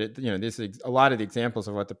did, but this is a lot of the examples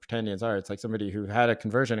of what the pretendians are. It's like somebody who had a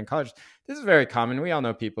conversion in college. This is very common. We all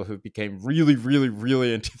know people who became really, really,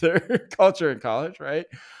 really into their culture in college, right?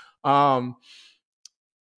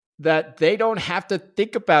 That they don't have to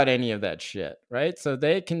think about any of that shit, right? So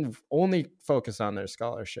they can only focus on their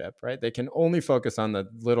scholarship, right? They can only focus on the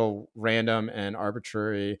little random and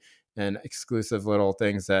arbitrary and exclusive little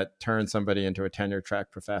things that turn somebody into a tenure track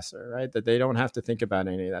professor, right? That they don't have to think about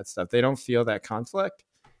any of that stuff. They don't feel that conflict.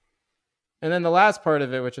 And then the last part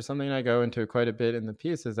of it, which is something I go into quite a bit in the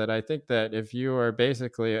piece, is that I think that if you are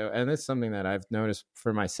basically, and it's something that I've noticed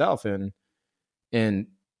for myself in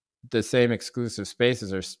the same exclusive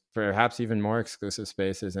spaces, or perhaps even more exclusive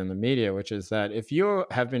spaces in the media, which is that if you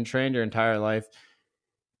have been trained your entire life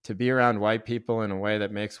to be around white people in a way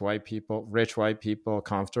that makes rich white people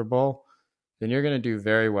comfortable, then you're going to do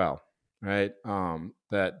very well, right?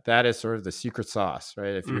 That is sort of the secret sauce,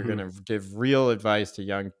 right? If you're going to give real advice to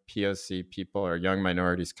young POC people or young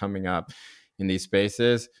minorities coming up in these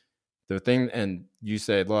spaces, and you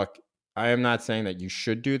say, look, I am not saying that you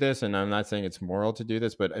should do this, and I'm not saying it's moral to do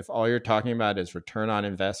this, but if all you're talking about is return on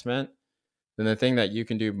investment, then the thing that you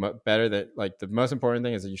can do better, that like the most important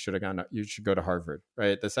thing is that you should go to Harvard,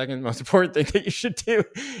 right? The second most important thing that you should do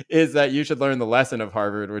is that you should learn the lesson of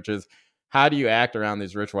Harvard, which is how do you act around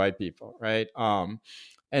these rich white people, right? And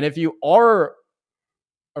if you are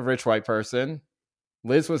a rich white person,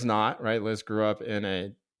 Liz was not, right? Liz grew up in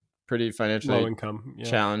a pretty financially low income,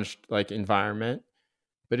 challenged like environment.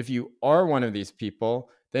 But if you are one of these people,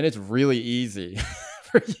 then it's really easy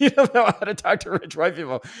for you to know how to talk to rich white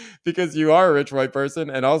people because you are a rich white person,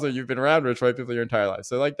 and also you've been around rich white people your entire life.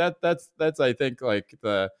 So like that's I think like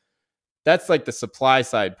that's like the supply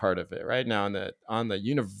side part of it. Right now on the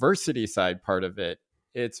university side part of it,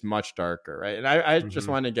 it's much darker, right? And I just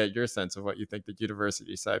want to get your sense of what you think the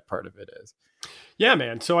university side part of it is. Yeah,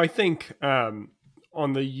 man. So I think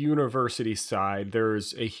on the university side,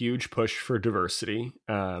 there's a huge push for diversity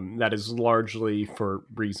that is largely for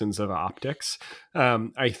reasons of optics.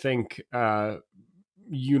 I think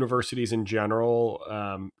universities in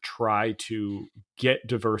general try to get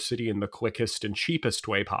diversity in the quickest and cheapest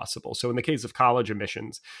way possible. So in the case of college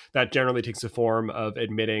admissions, that generally takes the form of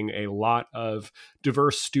admitting a lot of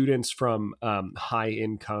diverse students from high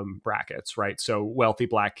income brackets, right? So wealthy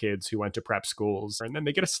Black kids who went to prep schools, and then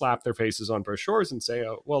they get to slap their faces on brochures and say,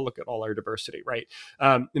 oh, well, look at all our diversity, right?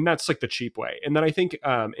 And that's like the cheap way. And then I think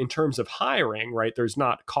in terms of hiring, right, there's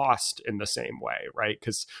not cost in the same way, right?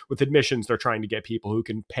 Because with admissions, they're trying to get people who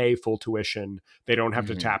can pay full tuition. They don't have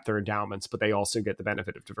to tap their endowments, but they also get the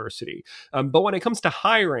benefit of diversity. But when it comes to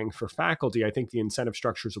hiring for faculty, I think the incentive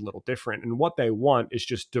structure is a little different. And what they want is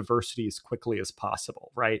just diversity as quickly as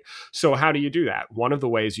possible, right? So how do you do that? One of the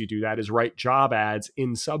ways you do that is write job ads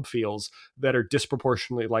in subfields that are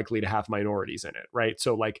disproportionately likely to have minorities in it, right?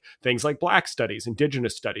 So like things like Black studies,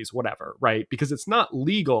 Indigenous studies, whatever, right? Because it's not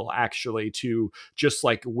legal actually to just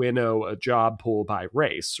like winnow a job pool by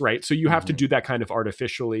race, right? So you have to do that kind of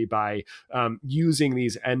artificially by using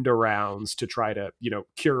these end arounds to try to,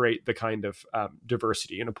 curate the kind of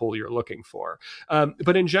diversity in a pool you're looking for.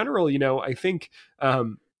 But in general, I think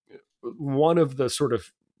one of the sort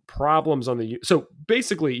of problems so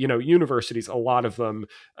basically, universities, a lot of them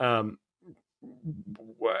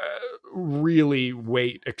really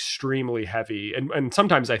weight extremely heavy and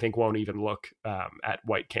sometimes I think won't even look at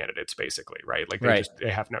white candidates, basically, right? Like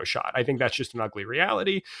they have no shot. I think that's just an ugly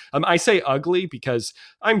reality. I say ugly because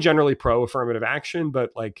I'm generally pro affirmative action,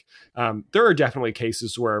 but like there are definitely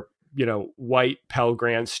cases where white Pell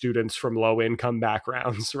Grant students from low income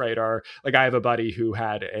backgrounds, right, are like, I have a buddy who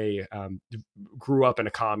had grew up in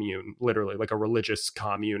a commune, literally like a religious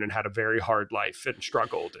commune, and had a very hard life and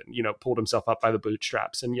struggled and, pulled himself up by the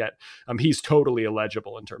bootstraps. And yet he's totally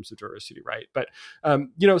illegible in terms of diversity, right? But,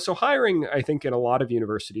 so hiring, I think in a lot of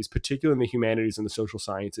universities, particularly in the humanities and the social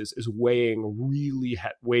sciences, is weighting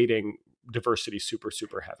diversity super,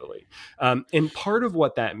 super heavily. And part of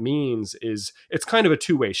what that means is it's kind of a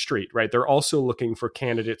two-way street, right? They're also looking for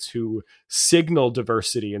candidates who signal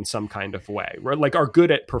diversity in some kind of way, right? Like are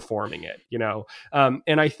good at performing it,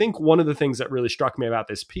 and I think one of the things that really struck me about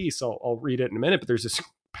this piece, I'll read it in a minute, but there's this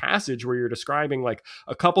passage where you're describing like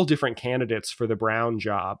a couple different candidates for the Brown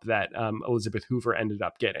job that Elizabeth Hoover ended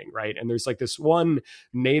up getting, right? And there's like this one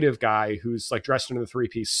native guy who's like dressed in a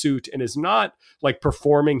three-piece suit and is not like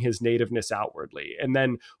performing his nativeness outwardly. And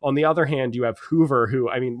then on the other hand, you have Hoover, who,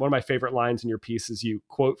 I mean, one of my favorite lines in your piece is you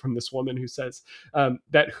quote from this woman who says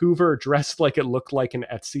that Hoover dressed like it looked like an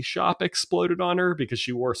Etsy shop exploded on her because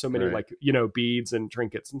she wore so many like, beads and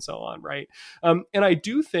trinkets and so on, right? And I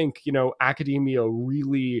do think, academia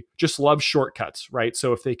really just loves shortcuts, right?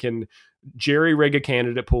 So if they can jerry rig a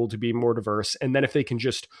candidate pool to be more diverse, and then if they can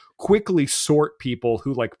just quickly sort people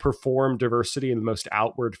who like perform diversity in the most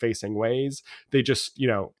outward facing ways, they just,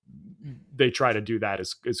 they try to do that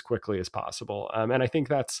as quickly as possible. And I think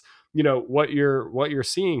that's, what you're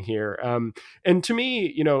seeing here. And to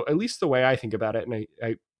me, at least the way I think about it, and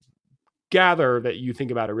I gather that you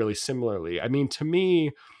think about it really similarly. I mean, to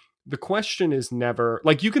me, the question is never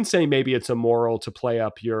like, you can say maybe it's immoral to play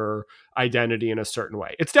up your identity in a certain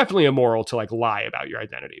way. It's definitely immoral to like lie about your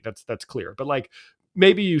identity. That's clear. But like,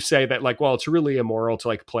 maybe you say that like, well, it's really immoral to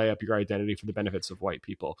like play up your identity for the benefits of white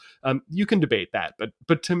people. You can debate that,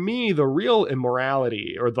 but to me, the real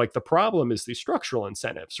immorality or like the problem is these structural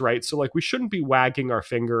incentives, right? So like, we shouldn't be wagging our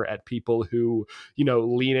finger at people who,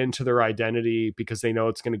 lean into their identity because they know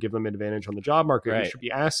it's going to give them an advantage on the job market. Right. We should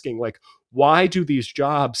be asking like, why do these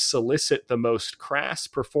jobs solicit the most crass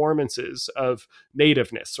performances of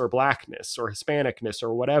nativeness or Blackness or Hispanicness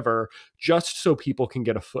or whatever, just so people can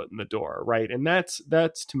get a foot in the door, right? And that's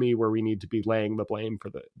to me where we need to be laying the blame for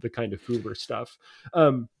the kind of Hoover stuff.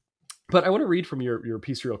 But I want to read from your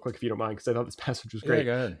piece real quick, if you don't mind, because I thought this passage was great.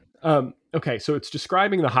 Yeah, go ahead. Okay, so it's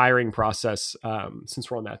describing the hiring process, since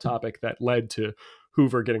we're on that topic, that led to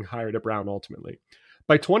Hoover getting hired at Brown ultimately.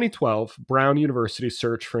 By 2012, Brown University's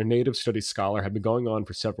search for a Native Studies scholar had been going on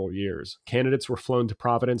for several years. Candidates were flown to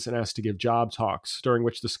Providence and asked to give job talks, during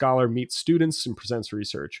which the scholar meets students and presents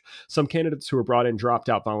research. Some candidates who were brought in dropped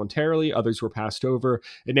out voluntarily, others were passed over.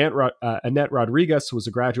 Annette Rodriguez was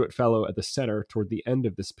a graduate fellow at the center toward the end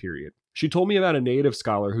of this period. She told me about a Native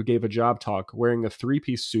scholar who gave a job talk wearing a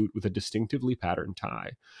three-piece suit with a distinctively patterned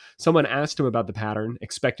tie. Someone asked him about the pattern,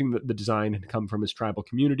 expecting that the design had come from his tribal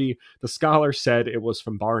community. The scholar said it was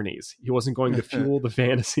from Barney's. He wasn't going to fuel the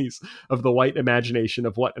fantasies of the white imagination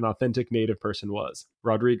of what an authentic Native person was.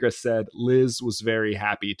 Rodriguez said Liz was very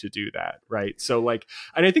happy to do that, right? So and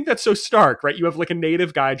I think that's so stark, right? You have a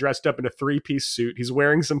Native guy dressed up in a three-piece suit. He's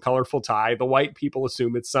wearing some colorful tie. The white people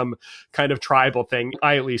assume it's some kind of tribal thing.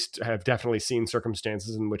 I at least have definitely seen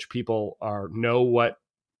circumstances in which people know what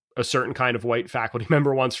a certain kind of white faculty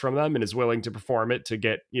member wants from them and is willing to perform it to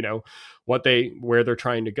get, where they're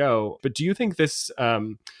trying to go. But do you think this,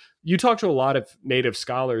 you talk to a lot of Native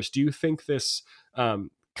scholars, do you think this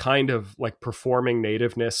kind of performing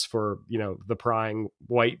nativeness for, the prying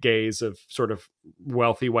white gaze of sort of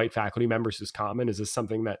wealthy white faculty members is common? Is this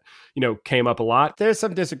something that, came up a lot? There's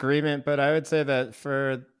some disagreement, but I would say that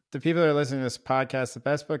for the people that are listening to this podcast, the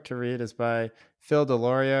best book to read is by Phil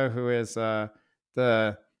Delorio, who is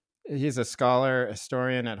he's a scholar,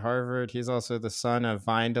 historian at Harvard. He's also the son of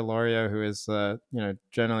Vine Delorio, who is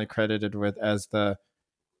generally credited with as the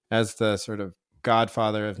sort of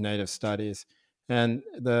godfather of Native studies. And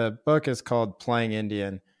the book is called Playing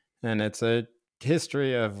Indian, and it's a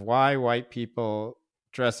history of why white people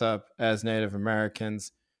dress up as Native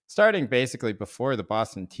Americans, starting basically before the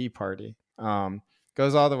Boston Tea Party.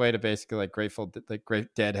 Goes all the way to basically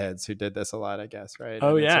great deadheads who did this a lot, I guess, right?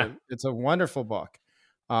 Oh, and yeah. It's a wonderful book.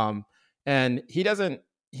 And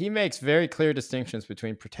he makes very clear distinctions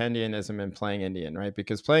between pretendianism and playing Indian, right?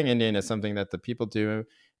 Because playing Indian is something that the people do,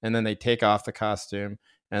 and then they take off the costume,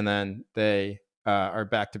 and then they are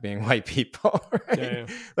back to being white people, right? Yeah.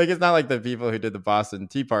 It's not like the people who did the Boston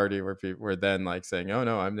Tea Party where people were then saying, "Oh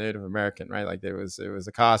no, I'm Native American," right? It was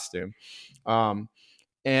a costume.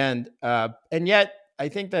 And yet I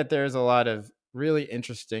think that there's a lot of really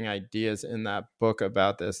interesting ideas in that book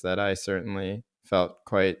about this that I certainly felt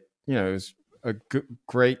quite, it was a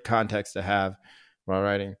great context to have while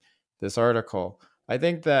writing this article. I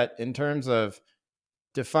think that in terms of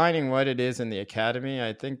defining what it is in the academy,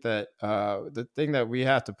 I think that the thing that we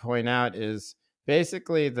have to point out is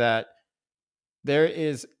basically that there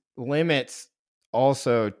is limits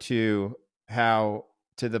also to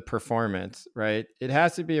the performance, right? It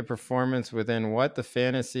has to be a performance within what the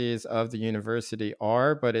fantasies of the university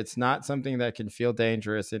are, but it's not something that can feel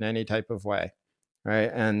dangerous in any type of way,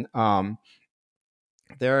 right? And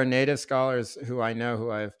there are Native scholars who I know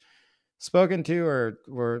who I've spoken to or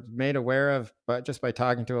were made aware of, but just by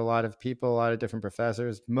talking to a lot of people, a lot of different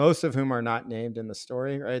professors, most of whom are not named in the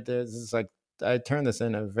story, right? This is I turned this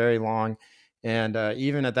in a very long, and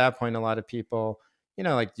even at that point, a lot of people,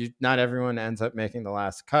 not everyone ends up making the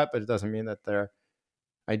last cut, but it doesn't mean that their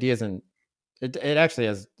ideas it actually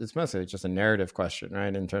it's mostly just a narrative question,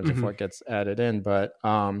 right? In terms of what gets added in. But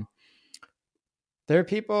there are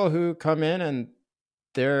people who come in and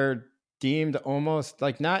they're deemed almost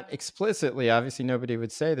not explicitly, obviously nobody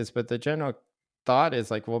would say this, but the general thought is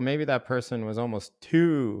well, maybe that person was almost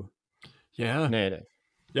too Native.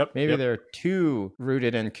 Yep. Maybe they're too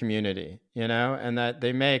rooted in community, and that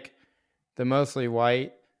they make the mostly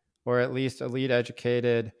white or at least elite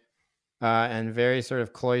educated and very sort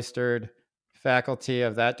of cloistered faculty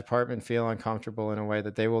of that department feel uncomfortable in a way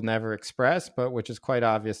that they will never express, but which is quite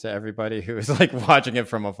obvious to everybody who is watching it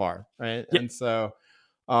from afar, right? Yep. And so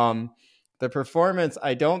the performance,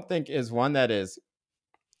 I don't think, is one that is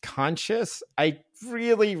conscious. I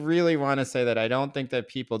really, really want to say that I don't think that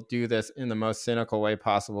people do this in the most cynical way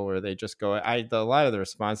possible, where they just go, a lot of the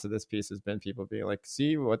response to this piece has been people being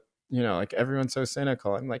see what, everyone's so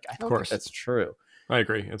cynical. I'm I don't think that's true. I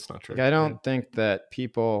agree. It's not true. I don't think that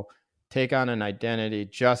people take on an identity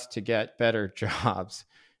just to get better jobs.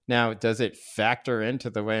 Now, does it factor into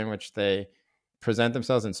the way in which they present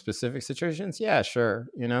themselves in specific situations? Yeah, sure.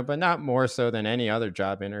 But not more so than any other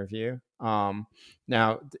job interview.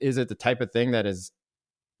 Now, is it the type of thing that is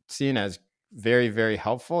seen as very, very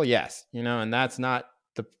helpful? Yes. And that's not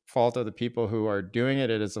the fault of the people who are doing it.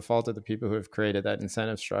 It is the fault of the people who have created that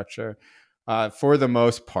incentive structure. For the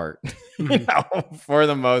most part, for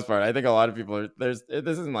the most part, I think a lot of people this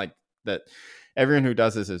isn't that everyone who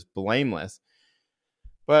does this is blameless,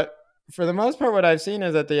 but for the most part, what I've seen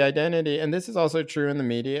is that the identity, and this is also true in the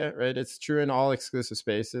media, right? It's true in all exclusive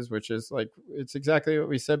spaces, which is it's exactly what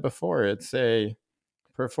we said before. It's a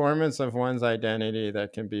performance of one's identity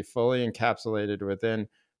that can be fully encapsulated within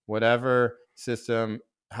whatever system,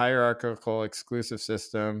 hierarchical, exclusive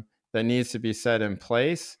system that needs to be set in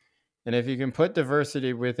place. And if you can put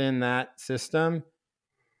diversity within that system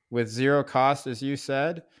with zero cost, as you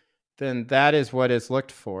said, then that is what is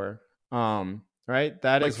looked for. Right?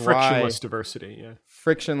 That is frictionless why diversity. Yeah.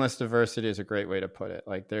 Frictionless diversity is a great way to put it.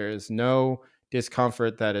 Like, there is no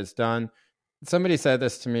discomfort that is done. Somebody said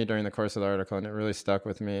this to me during the course of the article, and it really stuck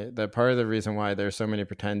with me, that part of the reason why there's so many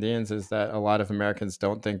pretendians is that a lot of Americans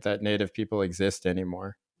don't think that Native people exist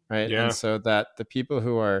anymore. Right. Yeah. And so that the people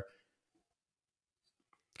who are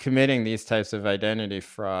committing these types of identity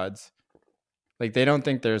frauds, like, they don't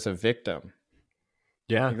think there's a victim.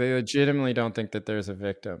 Yeah. Like, they legitimately don't think that there's a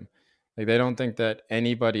victim. Like, they don't think that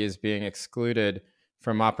anybody is being excluded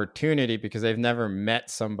from opportunity because they've never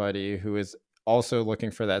met somebody who is also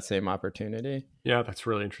looking for that same opportunity. Yeah, that's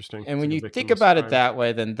really interesting. And when you think about it that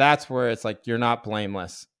way, then that's where it's like, you're not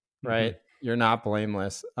blameless, right? Mm-hmm. You're not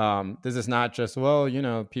blameless. This is not just, well,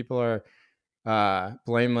 people are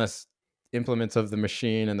blameless implements of the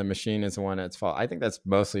machine, and the machine is the one at fault. I think that's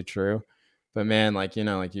mostly true. But man,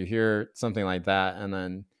 you hear something like that, and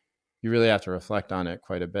then you really have to reflect on it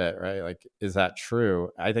quite a bit, right? Like, is that true?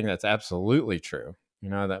 I think that's absolutely true.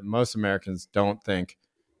 That most Americans don't think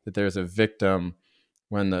that there's a victim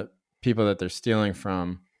when the people that they're stealing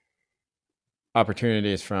from,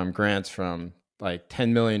 opportunities from, grants from, like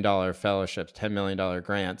 $10 million fellowships, $10 million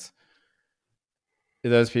grants,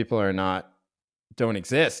 those people don't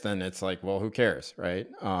exist. And it's like, well, who cares, right?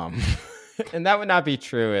 And that would not be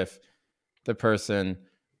true if the person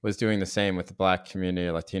was doing the same with the Black community,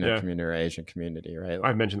 Latino community, or Asian community, right?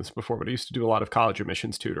 I've mentioned this before, but I used to do a lot of college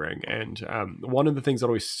admissions tutoring. And one of the things that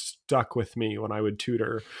always stuck with me when I would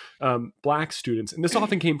tutor Black students, and this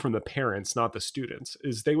often came from the parents, not the students,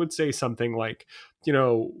 is they would say something like, he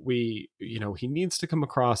needs to come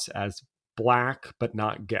across as Black but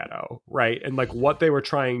not ghetto, right? And like, what they were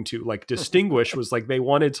trying to like distinguish was like, they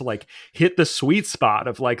wanted to like hit the sweet spot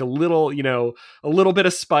of like a little bit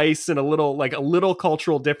of spice and a little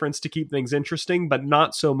cultural difference to keep things interesting, but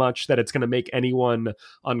not so much that it's going to make anyone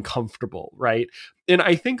uncomfortable, right? And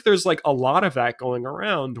I think there's like a lot of that going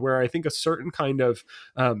around, where I think a certain kind of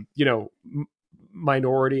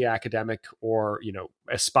minority academic or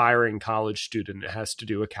aspiring college student has to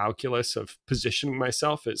do a calculus of positioning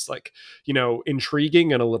myself as like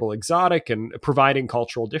intriguing and a little exotic and providing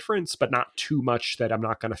cultural difference, but not too much that I'm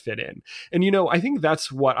not going to fit in. And I think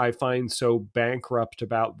that's what I find so bankrupt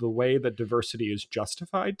about the way that diversity is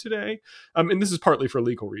justified today. And this is partly for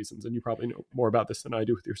legal reasons, and you probably know more about this than I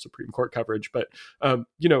do with your Supreme Court coverage, but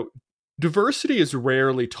diversity is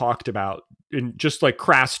rarely talked about in just like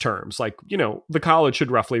crass terms, like, the college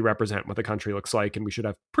should roughly represent what the country looks like, and we should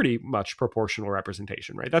have pretty much proportional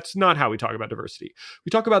representation, right? That's not how we talk about diversity. We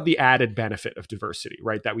talk about the added benefit of diversity,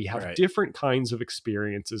 right? That we have different kinds of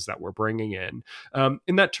experiences that we're bringing in.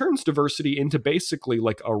 And that turns diversity into basically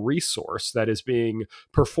like a resource that is being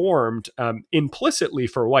performed implicitly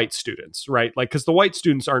for white students, right? Like, because the white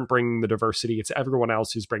students aren't bringing the diversity, it's everyone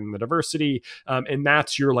else who's bringing the diversity. And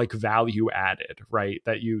that's your like value added, right?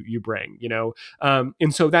 That you bring,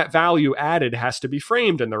 and so that value added has to be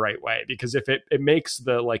framed in the right way, because if it makes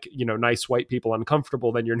the like, nice white people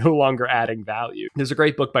uncomfortable, then you're no longer adding value. There's a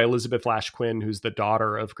great book by Elizabeth Lash Quinn, who's the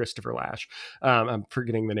daughter of Christopher Lash. I'm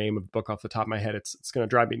forgetting the name of the book off the top of my head. It's going to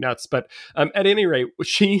drive me nuts. But at any rate,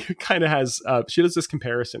 she kind of has, she does this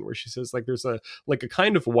comparison where she says like, there's a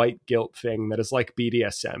kind of white guilt thing that is like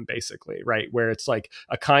BDSM basically, right? Where it's like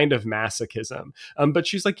a kind of masochism. But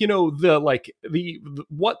she's like,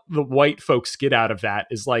 what the white folks get out of that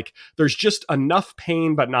is like, there's just enough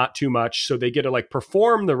pain, but not too much. So they get to like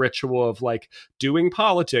perform the ritual of like doing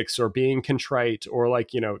politics or being contrite or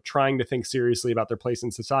like, trying to think seriously about their place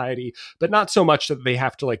in society, but not so much that they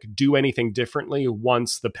have to like do anything differently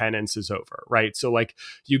once the penance is over. Right. So like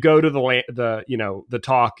you go to the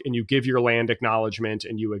talk and you give your land acknowledgement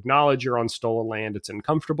and you acknowledge you're on stolen land. It's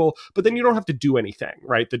uncomfortable, but then you don't have to do anything.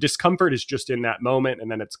 Right. The discomfort is just in that moment and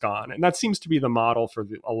then it's gone. And that seems to be the model for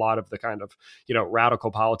a lot of the kind of,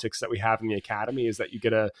 radical politics that we have in the academy, is that you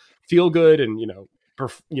get to feel good and,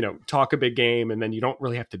 talk a big game, and then you don't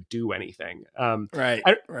really have to do anything. Right.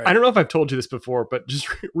 I don't know if I've told you this before, but just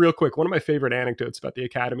real quick, one of my favorite anecdotes about the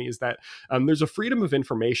academy is that there's a Freedom of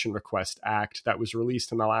Information Request Act that was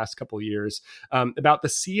released in the last couple of years about the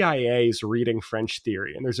CIA's reading French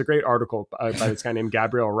theory. And there's a great article by this guy named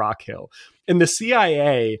Gabriel Rockhill. And the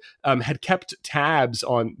CIA had kept tabs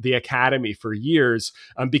on the academy for years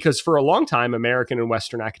because for a long time, American and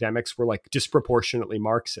Western academics were like disproportionately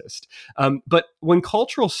Marxist. But when when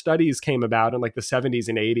cultural studies came about in like the 70s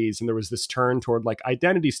and 80s, and there was this turn toward like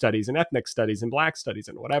identity studies and ethnic studies and black studies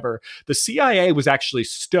and whatever, the CIA was actually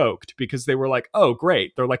stoked because they were like, oh,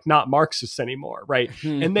 great. They're like not Marxists anymore. Right.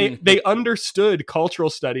 And they understood cultural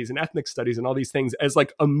studies and ethnic studies and all these things as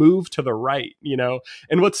like a move to the right, you know?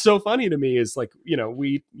 And what's so funny to me is like, you know,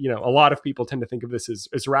 a lot of people tend to think of this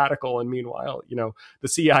as radical. And meanwhile, you know, the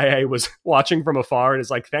CIA was watching from afar and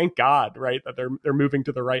is like, thank God, right, that they're moving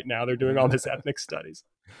to the right now. They're doing all this ethnic studies.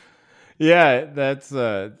 Yeah, that's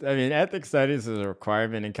I mean, ethnic studies is a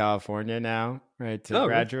requirement in California now, right, to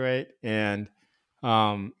graduate. Really? And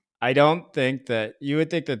I don't think that you would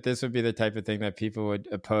think that this would be the type of thing that people would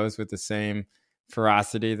oppose with the same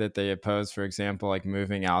ferocity that they oppose, for example, like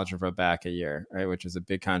moving algebra back a year, right, which is a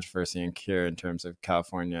big controversy in terms of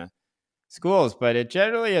California schools. But it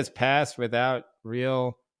generally has passed with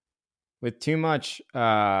too much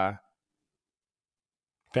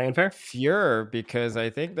fanfare, furor, because I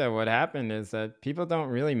think that what happened is that people don't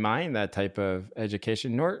really mind that type of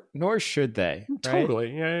education, nor should they. Right?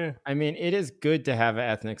 Totally, yeah. I mean, it is good to have an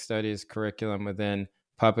ethnic studies curriculum within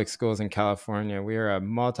public schools in California. We are a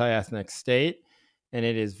multi-ethnic state, and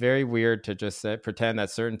it is very weird to just pretend that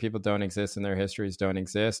certain people don't exist and their histories don't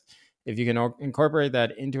exist. If you can incorporate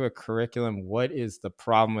that into a curriculum, what is the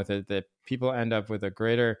problem with it? That people end up with a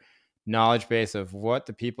greater knowledge base of what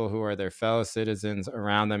the people who are their fellow citizens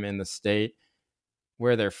around them in the state,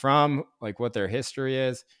 where they're from, like what their history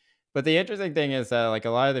is. But the interesting thing is that like a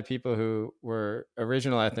lot of the people who were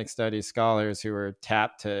original ethnic studies scholars who were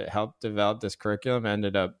tapped to help develop this curriculum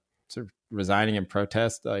ended up sort of resigning in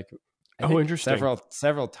protest, like interesting,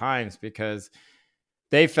 several times, because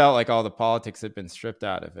they felt like all the politics had been stripped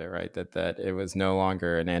out of it, right? That it was no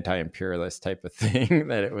longer an anti-imperialist type of thing,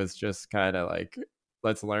 that it was just kind of like,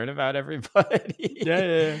 let's learn about everybody.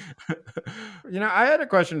 Yeah. You know, I had a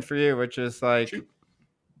question for you, which is like,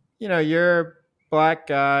 you know, you're a black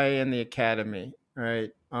guy in the academy, right?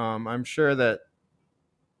 I'm sure that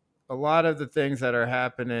a lot of the things that are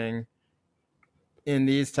happening in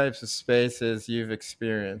these types of spaces you've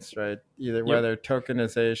experienced, right? Either whether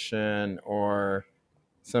tokenization or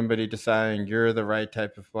somebody deciding you're the right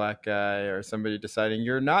type of black guy or somebody deciding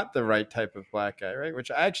you're not the right type of black guy, right?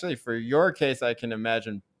 Which actually, for your case, I can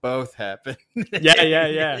imagine both happen.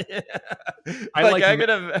 Yeah.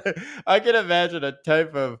 I can imagine a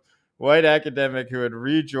type of white academic who would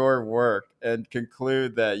read your work and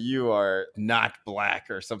conclude that you are not black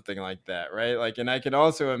or something like that, right? Like, and I can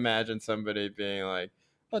also imagine somebody being like,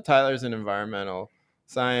 "Oh, Tyler's in environmental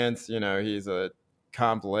science. You know, he's a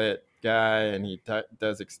comp lit guy and he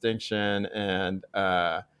does extinction, and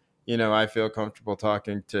you know, I feel comfortable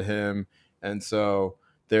talking to him, and so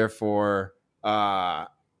therefore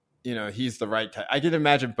you know, he's the right type." I can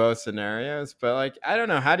imagine both scenarios, but like, I don't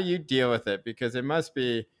know, how do you deal with it? Because it must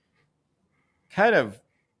be kind of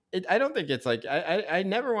I don't think it's like I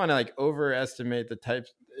never want to like overestimate the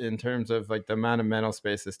types in terms of like the amount of mental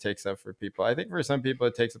space this takes up for people. I think for some people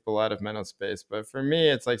it takes up a lot of mental space, but for me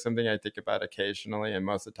it's like something I think about occasionally, and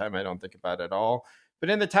most of the time I don't think about it at all. But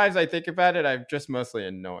in the times I think about it, I'm just mostly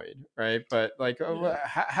annoyed, right? But like,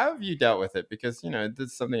 how have you dealt with it? Because, you know, this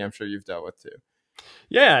is something I'm sure you've dealt with too.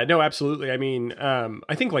 Yeah, no, absolutely. I mean,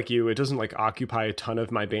 I think like you, it doesn't like occupy a ton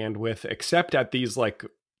of my bandwidth, except at these like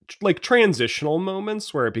transitional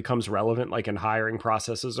moments where it becomes relevant, like in hiring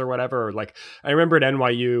processes or whatever. Or like, I remember at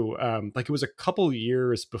NYU, like it was a couple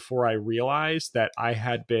years before I realized that I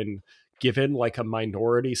had been given like a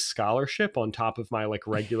minority scholarship on top of my like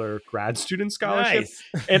regular grad student scholarship.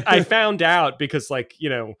 Nice. And I found out because like, you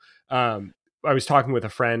know, I was talking with a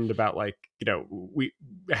friend about like, you know, we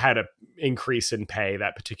had a increase in pay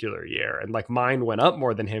that particular year, and like mine went up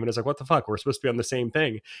more than him. And it's like, what the fuck? We're supposed to be on the same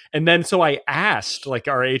thing. And then so I asked like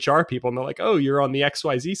our HR people, and they're like, oh, you're on the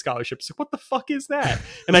XYZ scholarship. It's like, what the fuck is that?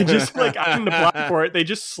 And I just like, I didn't apply for it. They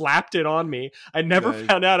just slapped it on me. I never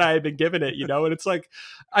found out I had been given it, you know? And it's like,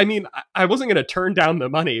 I mean, I wasn't going to turn down the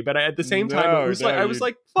money, but at the same time, it was like, I was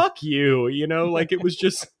like, fuck you, you know, like it was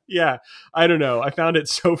just, yeah, I don't know. I found it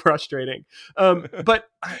so frustrating. But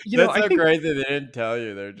you know, I think crazy they didn't tell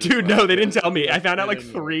you. They're just dude, like, no, they didn't tell me. I found out like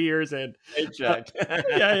 3 years in. Paycheck.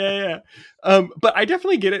 Yeah. But I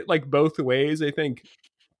definitely get it like both ways. I think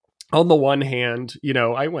on the one hand, you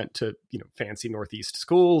know, I went to, you know, fancy Northeast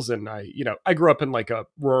schools, and I grew up in like a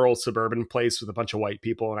rural suburban place with a bunch of white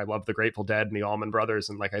people, and I love the Grateful Dead and the Allman Brothers.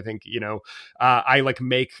 And like, I think, you know, I like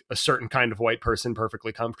make a certain kind of white person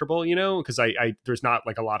perfectly comfortable, you know, because I there's not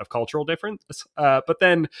like a lot of cultural difference. But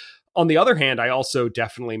then on the other hand, I also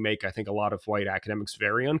definitely make, I think, a lot of white academics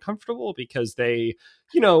very uncomfortable because they,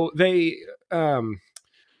 you know, they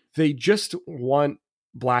just want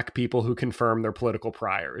Black people who confirm their political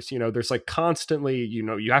priors. There's like constantly,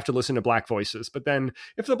 you have to listen to Black voices, but then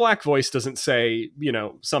if the Black voice doesn't say,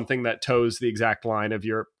 something that toes the exact line of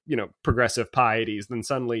your, progressive pieties, then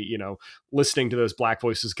suddenly, listening to those Black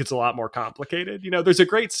voices gets a lot more complicated. There's a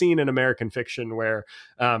great scene in American fiction where,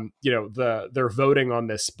 they're voting on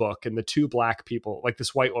this book, and the two Black people, like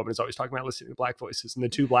this white woman is always talking about listening to Black voices, and the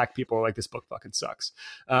two Black people are like, this book fucking sucks.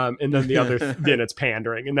 And then the other, then it's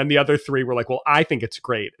pandering. And then the other three were like, well, I think it's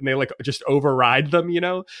great. And they like just override them,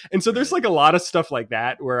 And so there's like a lot of stuff like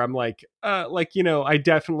that where I'm like, I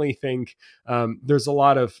definitely think there's a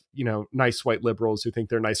lot of, nice white liberals who think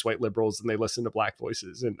they're nice white liberals and they listen to Black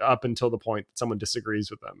voices, and up until the point that someone disagrees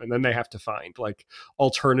with them. And then they have to find like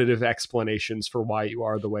alternative explanations for why you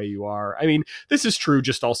are the way you are. I mean, this is true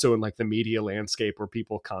just also in like the media landscape where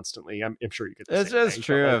people constantly, I'm sure you get it's just thing,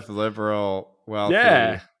 true of liberal wealthy.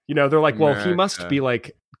 Yeah. They're like, America. Well, he must be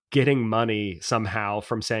like getting money somehow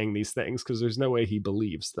from saying these things because there's no way he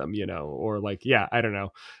believes them, or like, yeah, I don't know.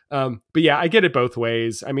 But yeah, I get it both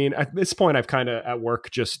ways. I mean, at this point, I've kind of at work,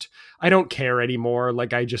 I don't care anymore.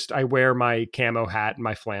 Like I wear my camo hat and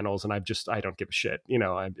my flannels, and I don't give a shit.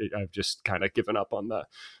 I've just kind of given up on the,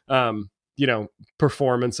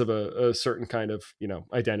 performance of a certain kind of,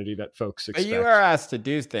 identity that folks expect. But you are asked to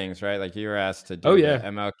do things, right? Like you were asked to do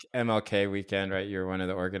the MLK weekend, right? You're one of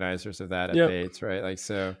the organizers of that at Bates, right? Like,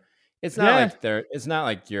 so it's not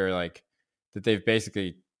like you're like that they've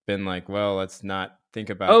basically been like, well, let's not think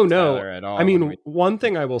about Tyler at all. I mean, one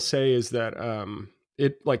thing I will say is that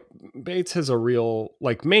it like Bates has a real,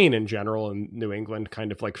 like Maine in general and New England,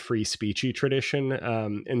 kind of like free speechy tradition.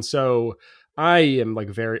 And so I am like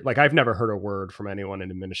I've never heard a word from anyone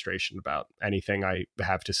in administration about anything I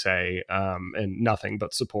have to say, and nothing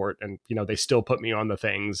but support. And, they still put me on the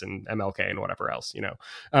things and MLK and whatever else,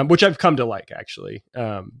 which I've come to like actually.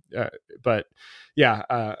 But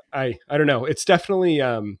yeah, I don't know. It's definitely,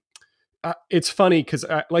 it's funny because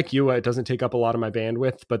like you, it doesn't take up a lot of my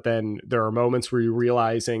bandwidth, but then there are moments where you're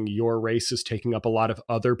realizing your race is taking up a lot of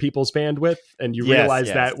other people's bandwidth. And you realize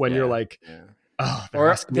that when you're like, oh,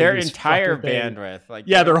 or their entire bandwidth, like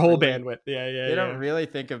their whole bandwidth. They don't really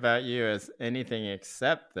think about you as anything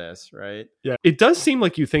except this, right? Yeah, it does seem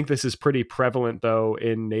like you think this is pretty prevalent, though,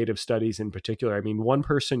 in Native studies in particular. I mean, one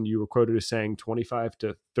person you were quoted as saying 25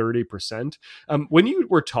 to 30%. When you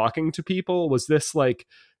were talking to people, was this like?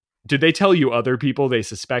 Did they tell you other people they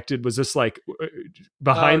suspected? Was this like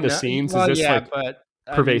behind the scenes? Well, is this like but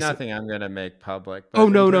pervasive? Nothing I'm going to make public. Oh,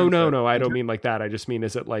 no. I don't mean like that. I just mean,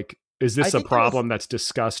 is it like, is this a problem that's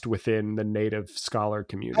discussed within the Native scholar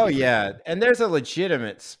community? Oh, yeah. And there's a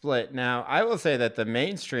legitimate split. Now, I will say that the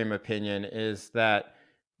mainstream opinion is that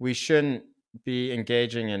we shouldn't be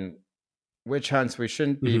engaging in witch hunts. We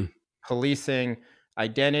shouldn't be policing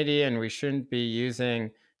identity, and we shouldn't be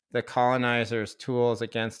using the colonizers' tools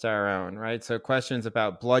against our own, right? So questions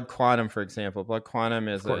about blood quantum, for example. Blood quantum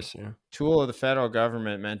is a tool of the federal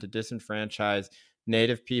government meant to disenfranchise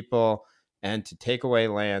Native people and to take away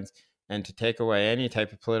lands and to take away any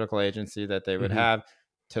type of political agency that they would have,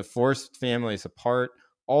 to force families apart,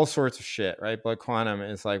 all sorts of shit, right? Blood quantum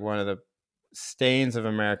is like one of the stains of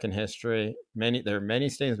American history. There are many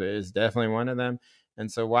stains, but it is definitely one of them.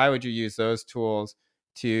 And so why would you use those tools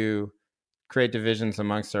to create divisions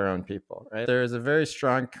amongst our own people, right? There is a very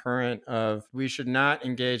strong current of we should not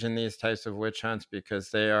engage in these types of witch hunts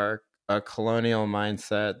because they are a colonial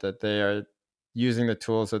mindset, that they are using the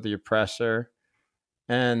tools of the oppressor.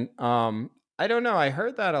 And I don't know, I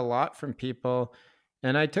heard that a lot from people,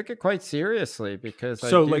 and I took it quite seriously because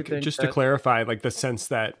to clarify, like the sense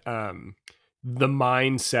that the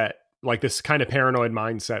mindset, like this kind of paranoid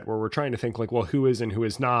mindset where we're trying to think like, well, who is and who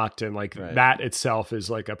is not. And like that itself is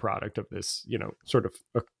like a product of this, sort of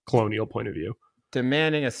a colonial point of view.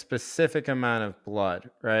 Demanding a specific amount of blood,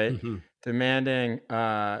 right? Demanding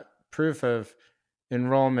proof of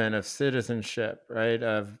enrollment, of citizenship, right?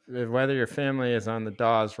 Of whether your family is on the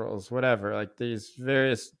Dawes rolls, whatever, like these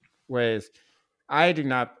various ways. I do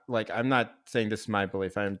not, like, I'm not saying this is my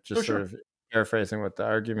belief. I'm just sort of paraphrasing what the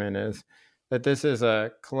argument is. That this is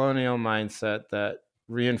a colonial mindset that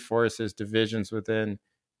reinforces divisions within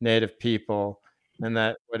Native people, and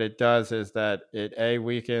that what it does is that it A,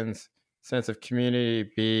 weakens sense of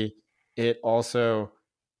community, B, it also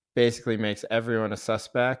basically makes everyone a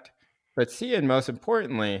suspect, but C, and most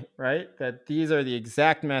importantly, right, that these are the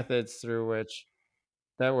exact methods through which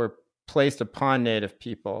that were placed upon Native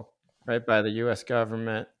people, right, by the U.S.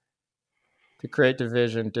 government, to create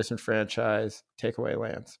division, disenfranchise, take away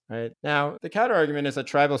lands, right? Now, the counter argument is that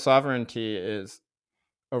tribal sovereignty is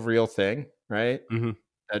a real thing, right?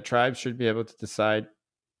 That tribes should be able to decide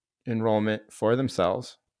enrollment for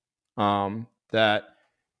themselves, that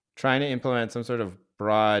trying to implement some sort of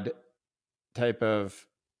broad type of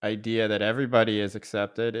idea that everybody is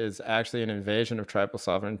accepted is actually an invasion of tribal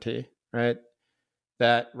sovereignty, right?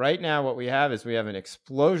 That right now what we have is we have an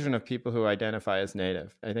explosion of people who identify as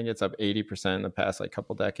Native. I think it's up 80% in the past like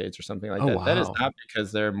couple decades or something like that. Wow. That is not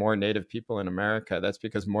because there are more Native people in America. That's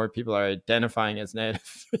because more people are identifying as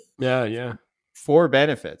Native. Yeah. For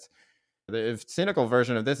benefits. The cynical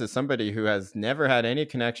version of this is somebody who has never had any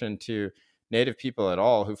connection to Native people at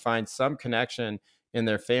all, who finds some connection in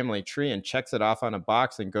their family tree and checks it off on a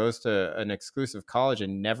box and goes to an exclusive college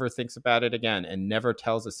and never thinks about it again and never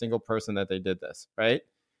tells a single person that they did this, right?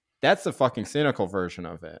 That's the fucking cynical version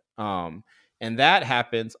of it. And that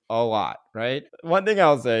happens a lot, right? One thing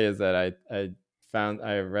I'll say is that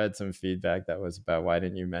I read some feedback that was about, why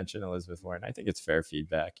didn't you mention Elizabeth Warren? I think it's fair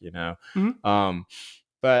feedback, you know? Mm-hmm.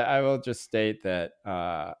 But I will just state that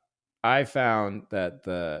I found that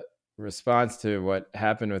the response to what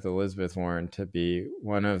happened with Elizabeth Warren to be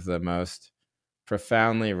one of the most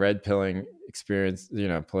profoundly red-pilling experience,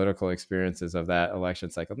 political experiences of that election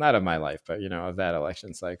cycle, not of my life, but, of that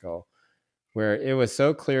election cycle, where it was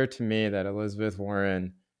so clear to me that Elizabeth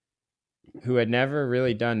Warren, who had never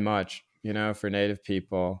really done much, for Native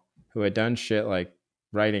people, who had done shit like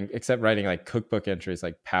writing like cookbook entries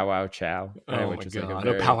like powwow chow, right? Which is like a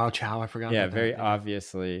very, powwow chow, I forgot. Yeah, very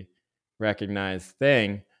obviously recognized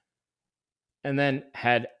thing. And then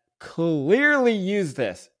had clearly used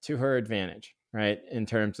this to her advantage, right? In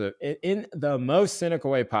terms of, in the most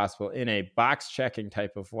cynical way possible, in a box checking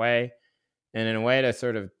type of way, and in a way to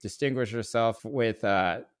sort of distinguish herself with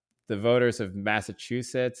the voters of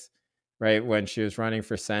Massachusetts, right? When she was running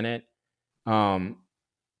for Senate,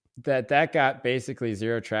 that got basically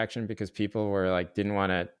zero traction because people were like, didn't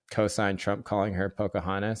want to co-sign Trump calling her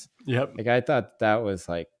Pocahontas. Yep. Like, I thought that was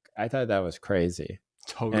crazy.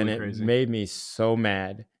 Totally, and crazy. It made me so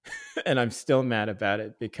mad. And I'm still mad about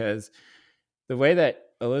it because the way that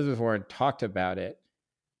Elizabeth Warren talked about it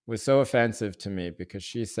was so offensive to me, because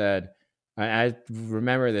she said, I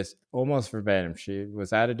remember this almost verbatim. She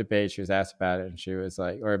was at a debate. She was asked about it, and she was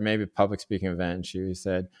like, or maybe a public speaking event. And she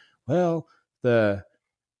said, well, the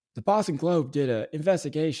Boston Globe did an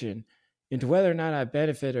investigation into whether or not I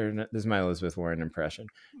benefited, or not, this is my Elizabeth Warren impression,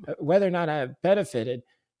 whether or not I benefited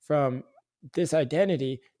from this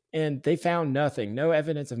identity, and they found nothing, no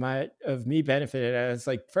evidence of me benefited. And it's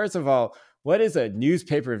like, first of all, what is a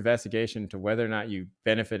newspaper investigation to whether or not you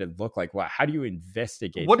benefited look like? Wow, how do you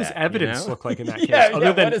investigate? What that, does evidence look like in that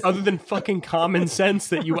case? Other than fucking common sense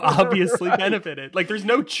that you obviously benefited. Like, there's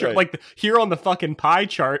no like here on the fucking pie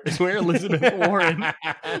chart is where Elizabeth Warren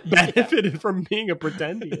benefited from being a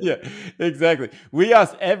pretender. Yeah, exactly. We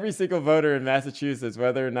asked every single voter in Massachusetts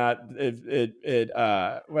whether or not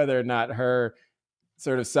whether or not her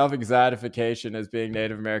sort of self-exotification as being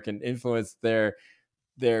Native American influenced their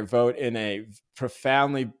vote in a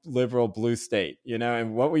profoundly liberal blue state,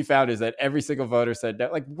 and what we found is that every single voter said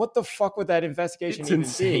that. Like, what the fuck would that investigation even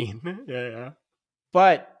insane be? Yeah.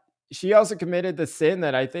 But she also committed the sin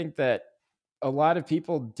that I think that a lot of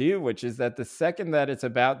people do, which is that the second that it's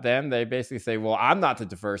about them, they basically say, well, I'm not the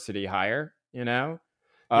diversity hire, I'm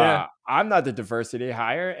not the diversity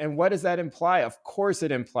hire. And what does that imply? Of course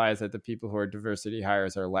it implies that the people who are diversity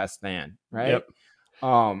hires are less than, right?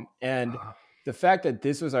 Yep. And the fact that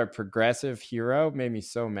this was our progressive hero made me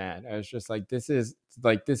so mad. I was just like, this is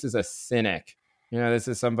a cynic. This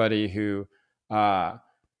is somebody who definitely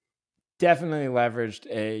leveraged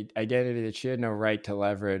a identity that she had no right to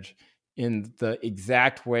leverage in the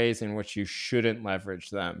exact ways in which you shouldn't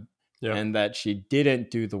leverage them. Yep. And that she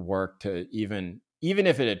didn't do the work to even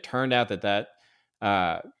if it had turned out that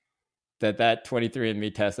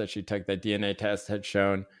 23andMe test that she took, that DNA test had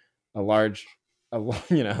shown some large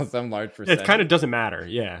percentage. It kind of doesn't matter.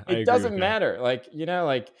 Yeah. It doesn't matter. Like,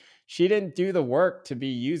 she didn't do the work to be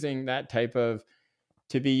using that type of,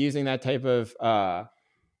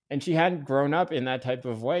 and she hadn't grown up in that type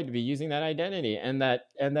of way to be using that identity, and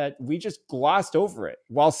that we just glossed over it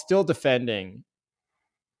while still defending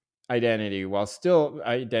identity, while still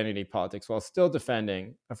identity politics, while still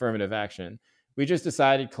defending affirmative action. We just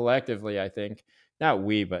decided collectively, I think, not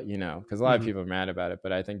we, but, because a lot of people are mad about it,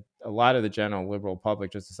 but I think a lot of the general liberal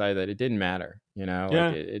public just decided that it didn't matter,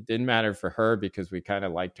 like it didn't matter for her because we kind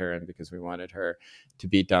of liked her and because we wanted her to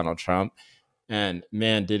beat Donald Trump. And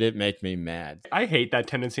man, did it make me mad. I hate that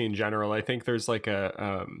tendency in general. I think there's like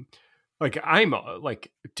a Like I'm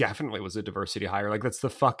like definitely was a diversity hire. Like that's the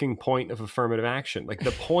fucking point of affirmative action. Like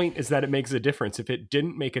the point is that it makes a difference. If it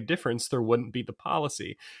didn't make a difference, there wouldn't be the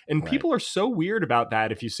policy. And people are so weird about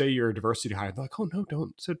that. If you say you're a diversity hire, they're like, oh no,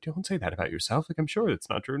 don't say that about yourself. Like I'm sure it's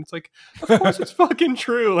not true. And it's like, of course it's fucking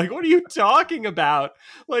true. Like what are you talking about?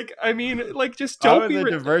 Like I mean, like just don't be a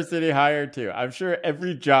diversity hire too. I'm sure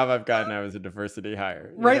every job I've gotten, I was a diversity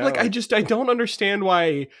hire. Right? Know? Like I don't understand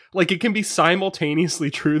why. Like it can be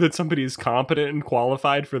simultaneously true that somebody is competent and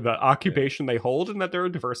qualified for the occupation they hold and that they're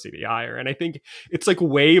a diversity hire. And I think it's like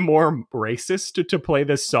way more racist to play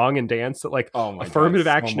this song and dance that like affirmative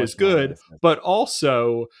action is good, but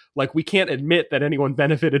also like we can't admit that anyone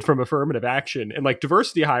benefited from affirmative action, and like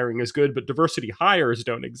diversity hiring is good, but diversity hires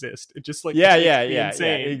don't exist. It just like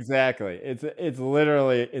insane. Exactly. It's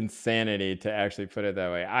literally insanity to actually put it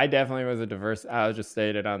that way. I definitely was I'll just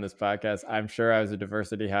state it on this podcast. I'm sure I was a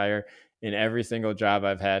diversity hire in every single job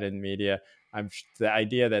I've had in media. The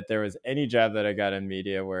idea that there was any job that I got in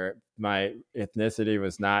media where my ethnicity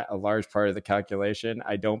was not a large part of the calculation,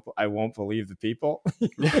 I won't believe the people.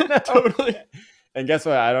 Totally. And guess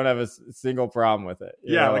what? I don't have a single problem with it.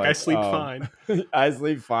 I sleep fine. I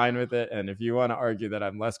sleep fine with it. And if you want to argue that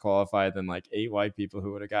I'm less qualified than like 8 white people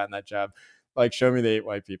who would have gotten that job, like show me the 8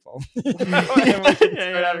 white people. And we can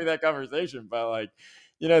start having that conversation. But like,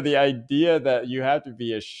 the idea that you have to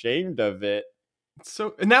be ashamed of it.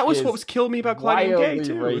 So, and that was what was killing me about Claudia Gay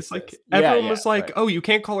too. Racist. It's like everyone was like, "Oh, you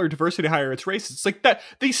can't call her a diversity hire; it's racist." It's like that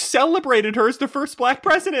they celebrated her as the first black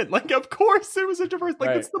president. Like, of course, it was a diverse.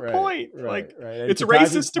 Like, that's the point. It's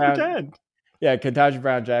racist to pretend. Yeah, Ketanji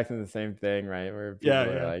Brown Jackson, the same thing, right? Where people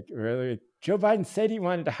are like, "Really, Joe Biden said he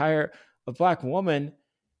wanted to hire a black woman,"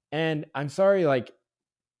 and I'm sorry, like,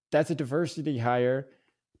 that's a diversity hire,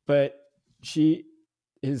 but she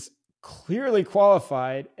is clearly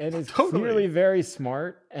qualified and is clearly very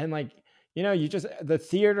smart, and like you just the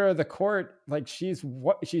theater of the court, like she's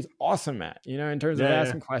awesome at in terms of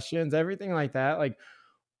asking questions, everything like that. Like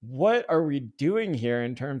what are we doing here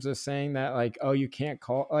in terms of saying that like, oh, you can't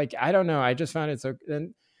call, like I don't know, I just found it so,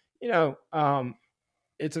 and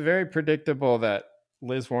it's very predictable that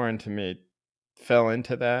Liz Warren to me fell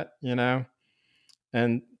into that,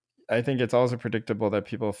 and I think it's also predictable that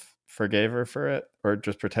people forgave her for it or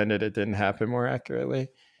just pretended it didn't happen more accurately.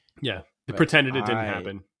 Yeah, they pretended it didn't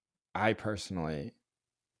happen. I personally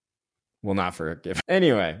will not forgive.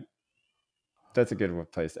 Anyway, that's a good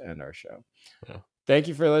place to end our show. Yeah. Thank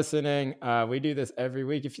you for listening. We do this every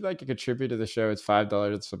week. If you'd like to contribute to the show, it's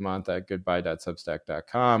 $5 a month at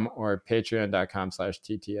goodbye.substack.com or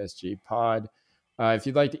patreon.com/TTSGpod. If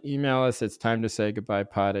you'd like to email us, it's time to say goodbye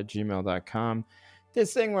pod@gmail.com.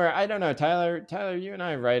 This thing where, I don't know, Tyler, you and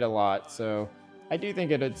I write a lot, so I do think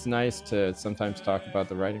it's nice to sometimes talk about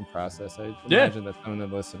the writing process. I imagine that some of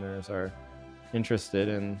the listeners are interested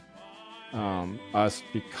in us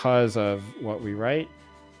because of what we write,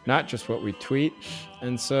 not just what we tweet.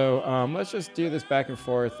 And so let's just do this back and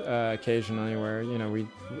forth occasionally where, we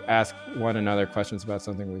ask one another questions about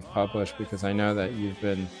something we've published, because I know that you've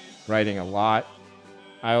been writing a lot.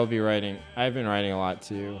 I've been writing a lot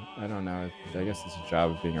too. I don't know. I guess it's a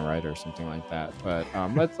job of being a writer or something like that. But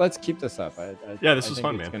let's keep this up. This was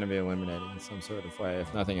fun, man. It's going to be illuminating in some sort of way.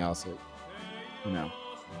 If nothing else, it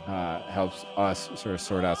helps us sort of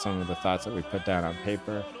sort out some of the thoughts that we put down on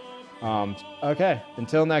paper. Okay.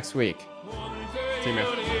 Until next week. See you,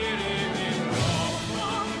 man.